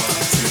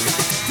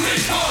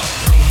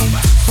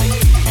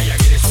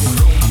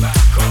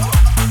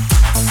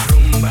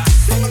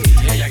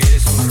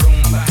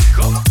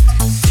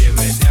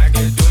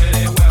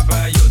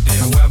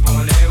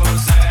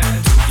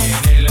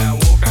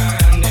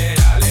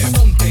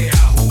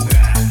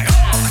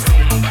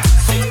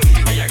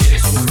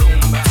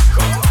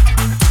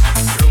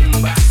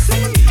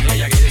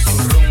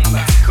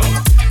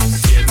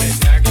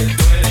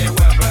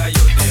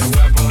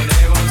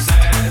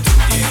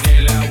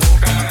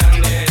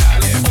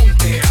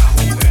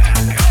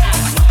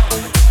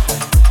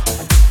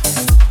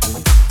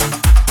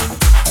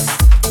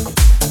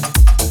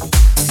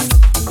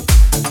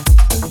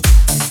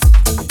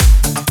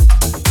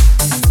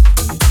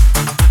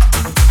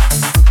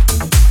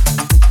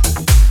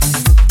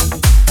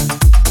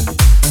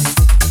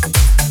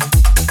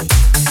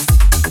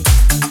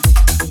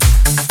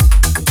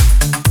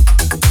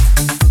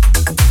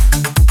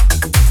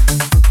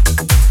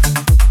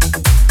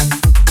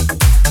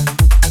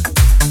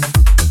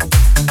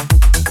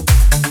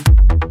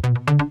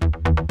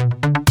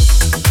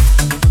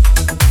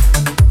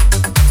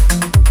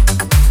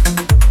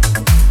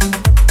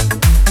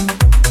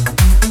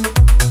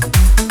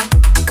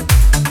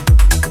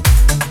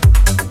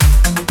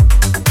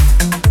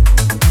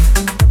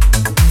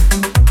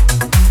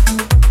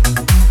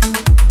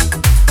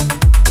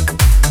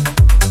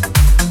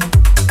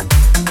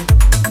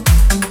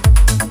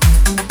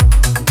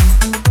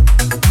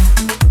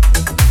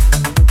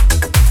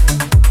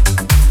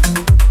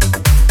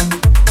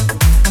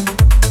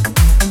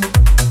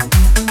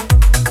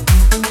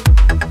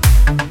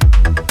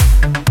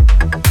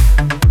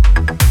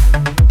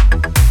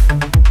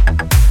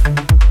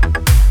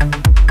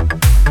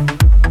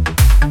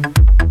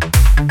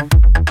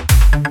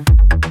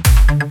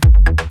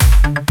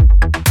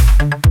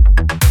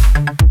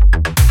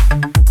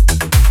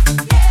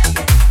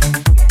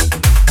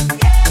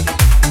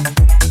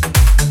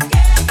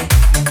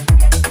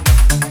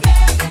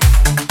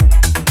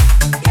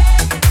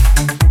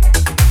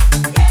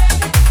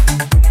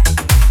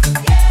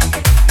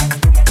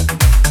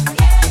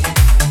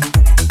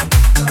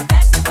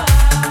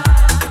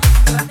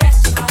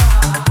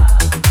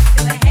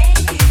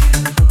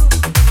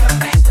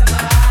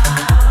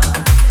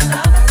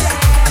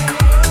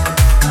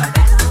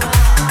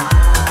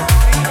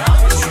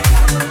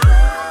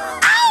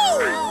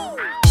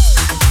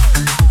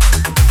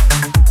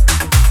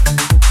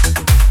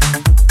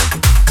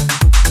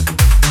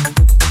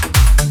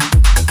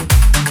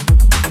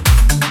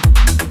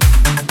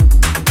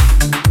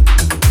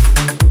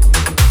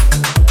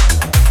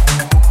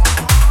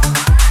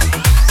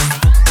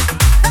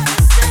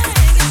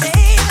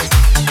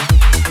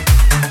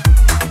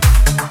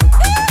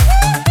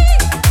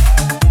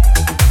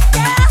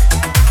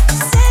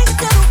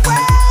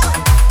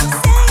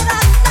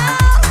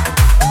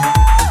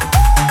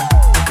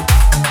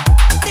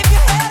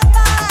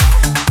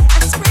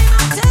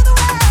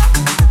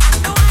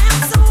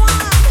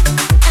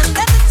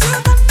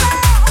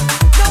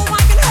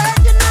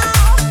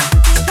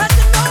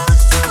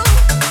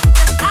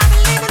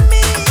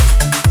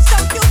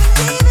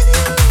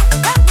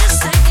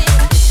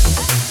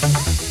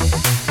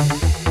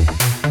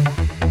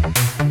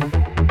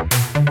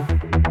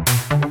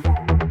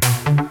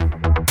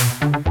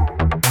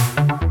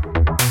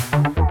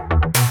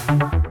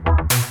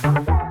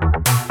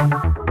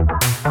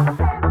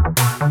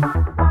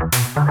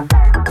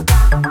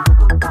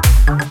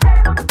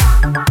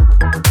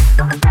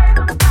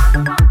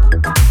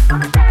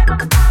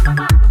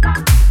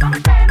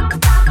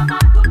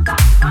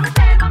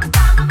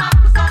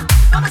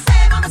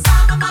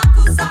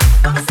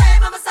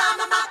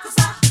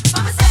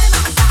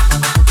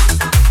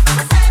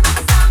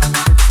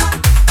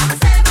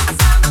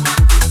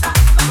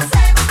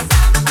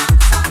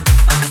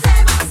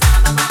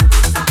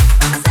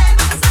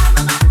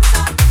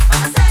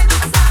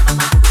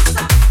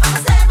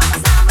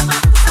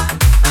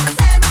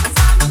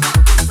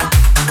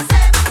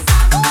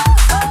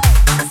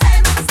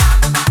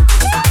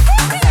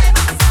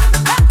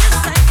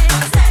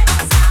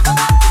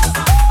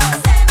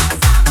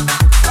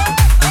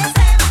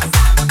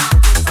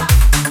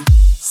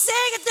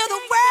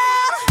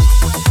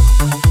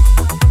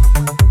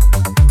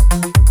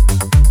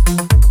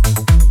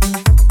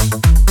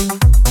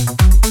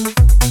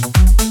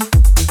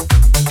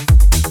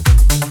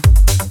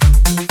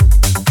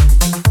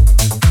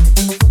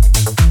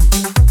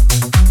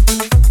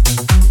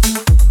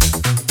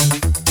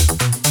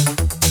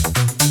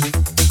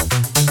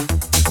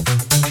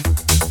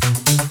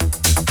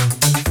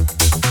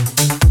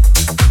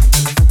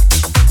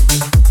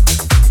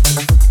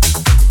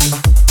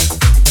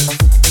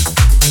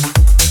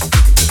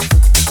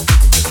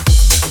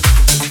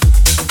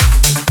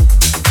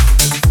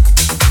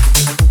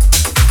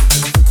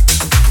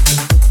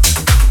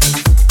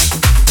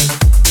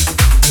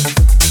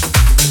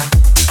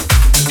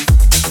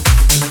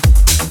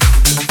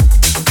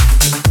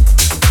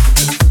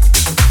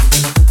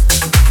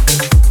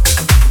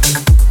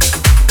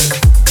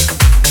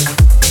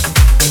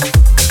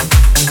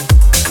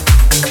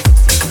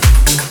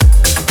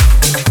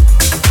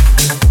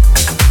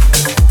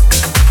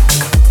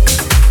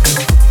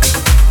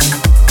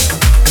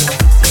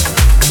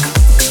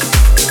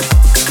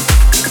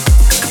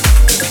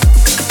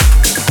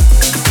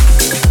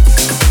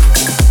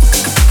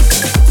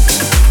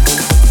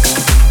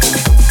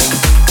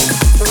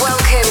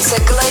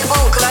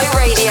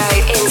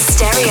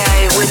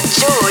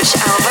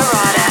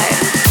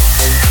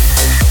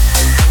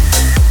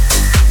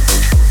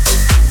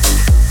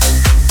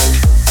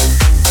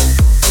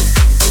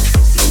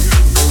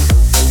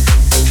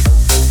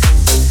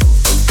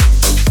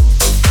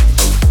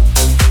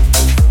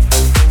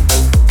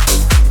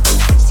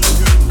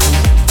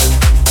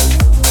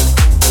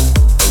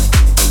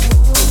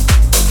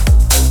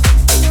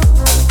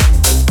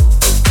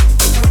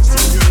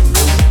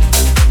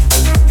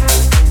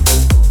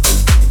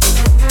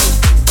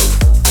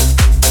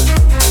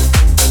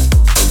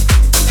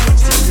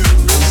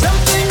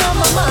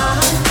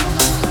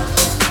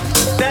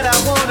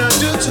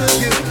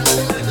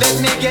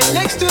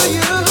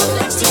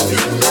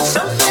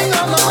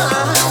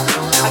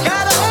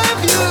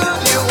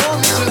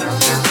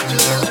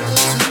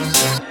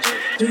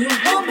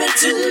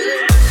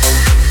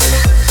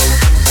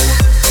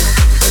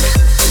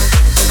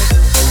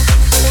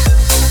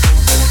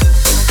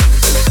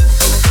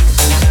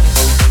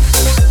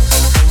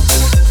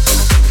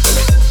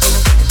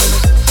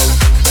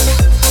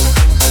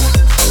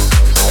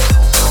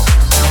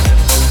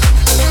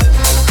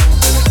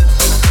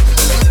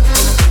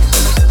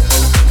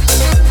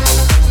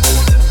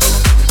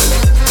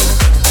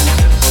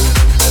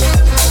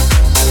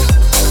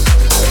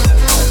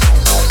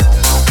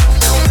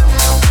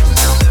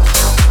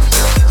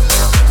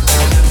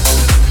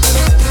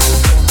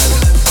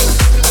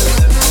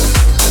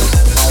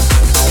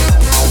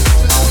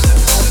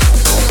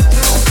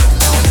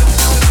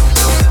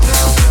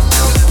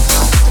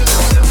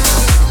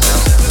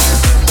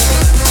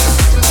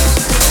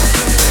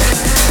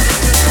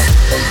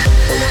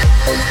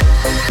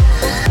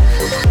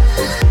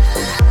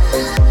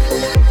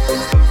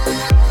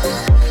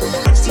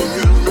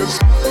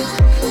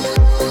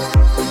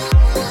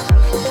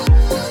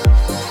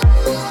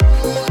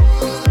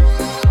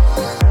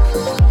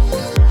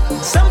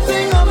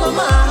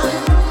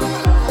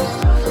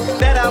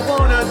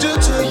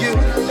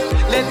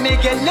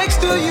 get next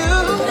to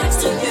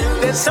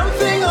you. There's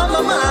something on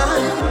my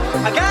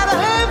mind. I gotta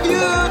have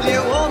you. Do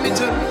you want me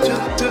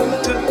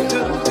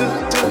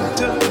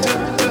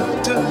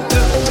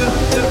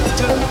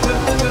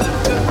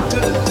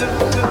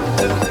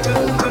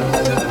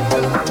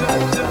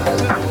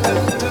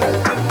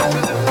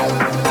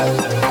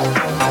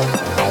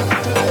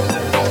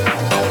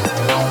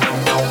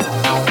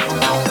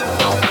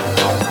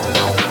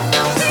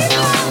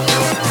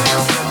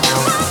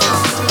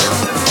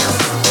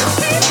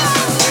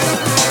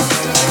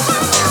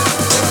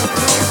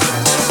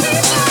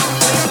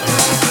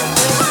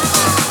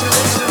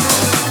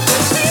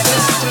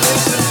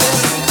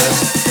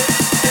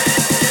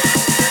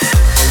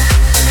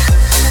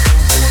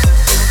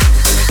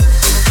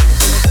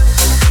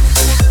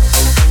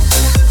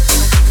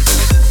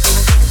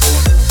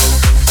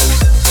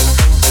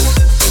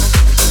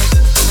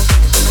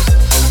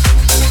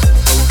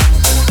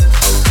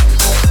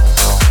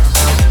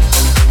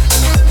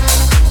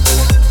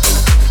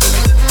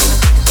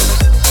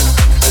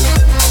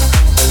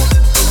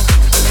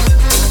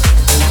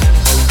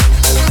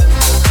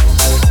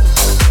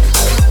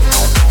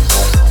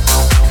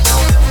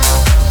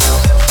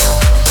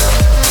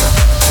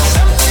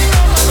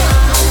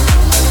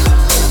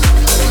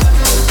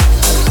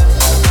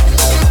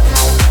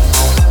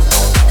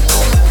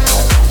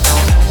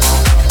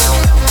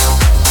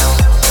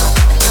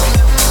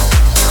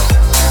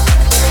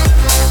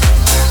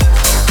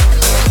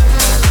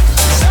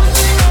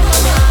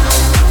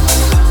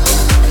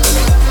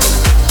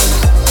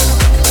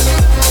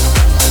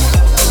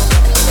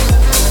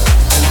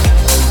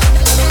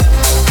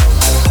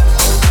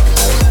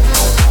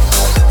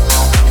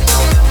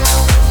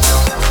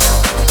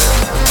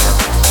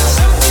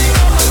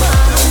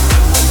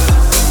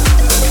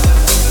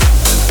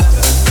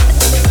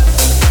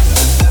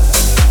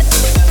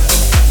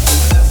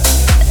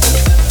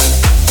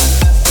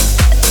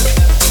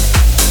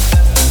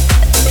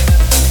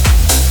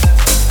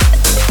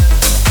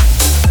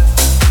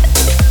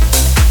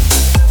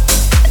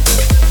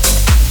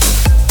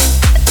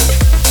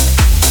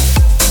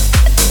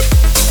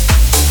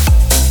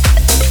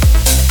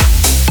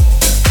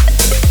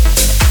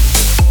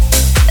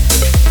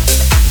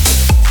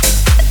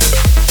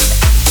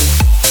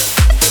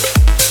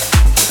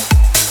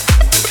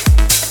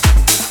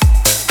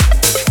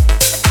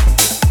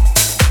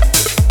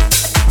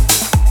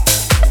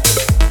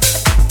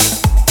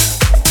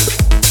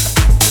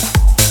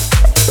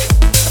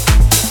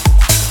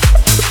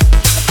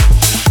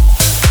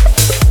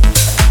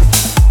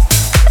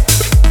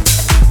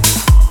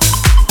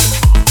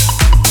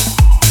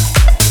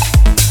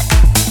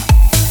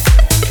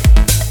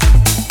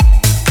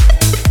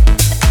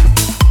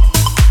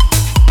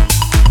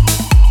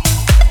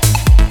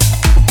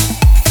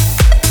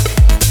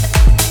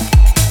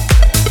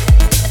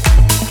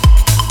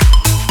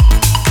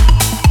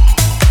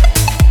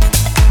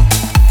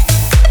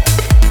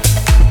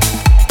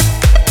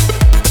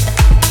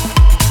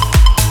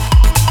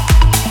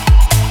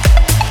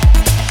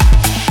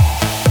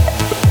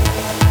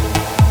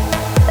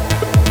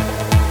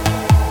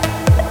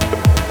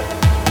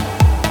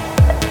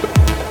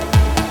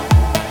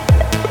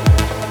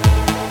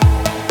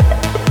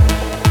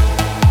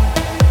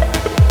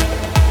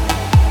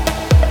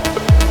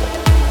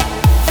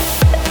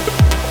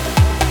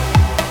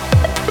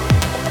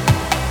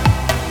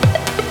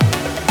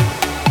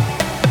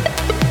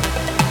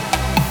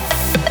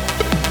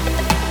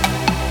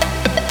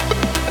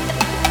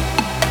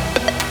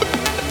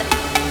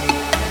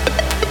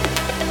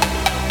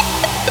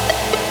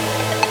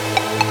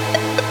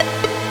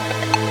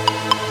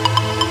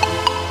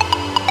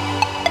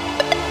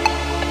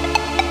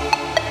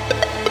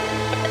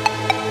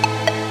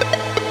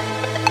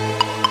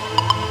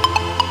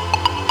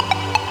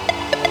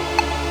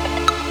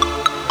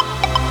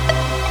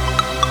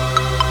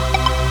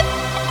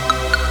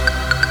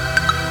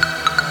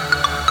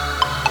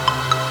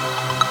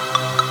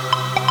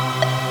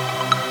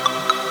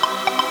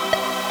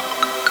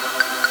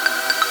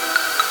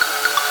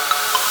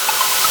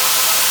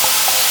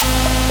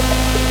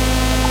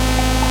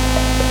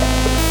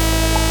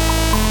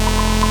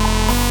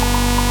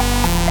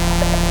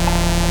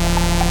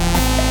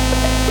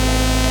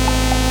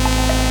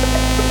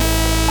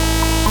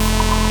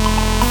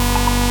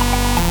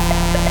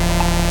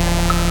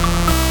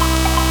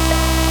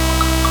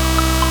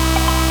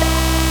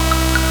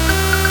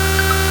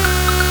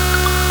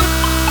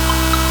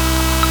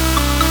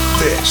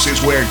This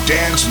is where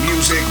dance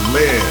music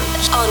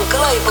lives. On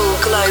Global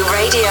Glow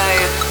Radio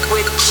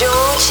with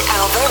George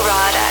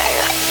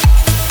Alvarado.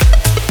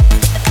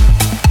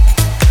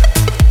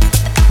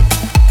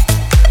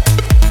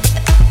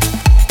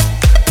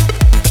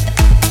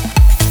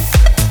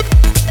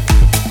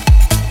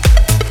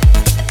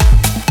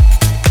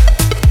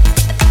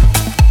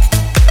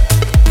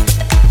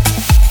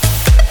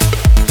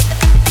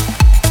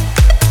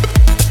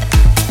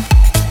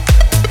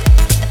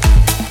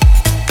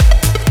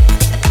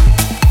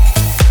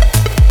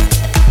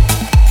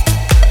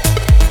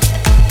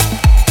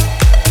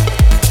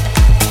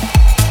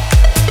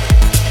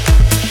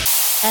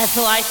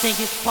 I think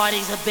his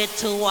party's a bit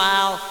too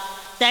wild.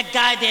 That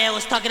guy there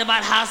was talking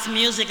about house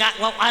music.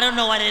 I don't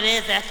know what it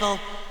is, Ethel.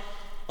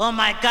 Oh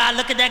my God,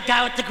 look at that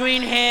guy with the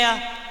green hair.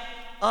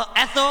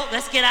 Ethel,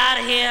 let's get out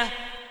of here.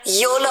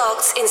 You're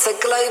locked into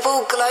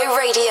Global Glow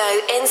Radio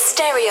in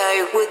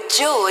stereo with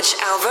George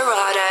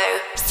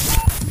Alvarado.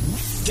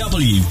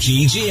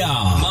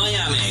 WGGR,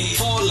 Miami,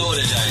 Fort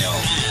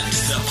Lauderdale, and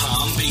the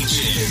Palm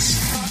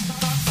Beaches.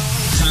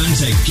 Time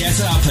to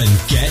get up and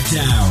get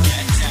down.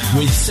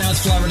 With South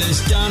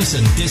Florida's dance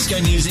and disco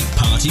music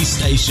party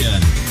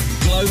station.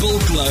 Global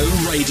Glow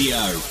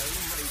Radio.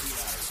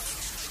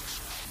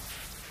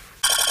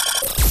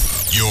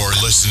 You're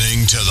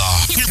listening to the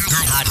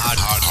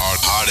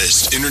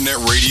hottest internet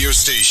radio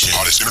station.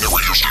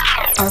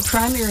 Our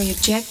primary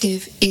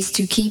objective is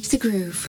to keep the groove.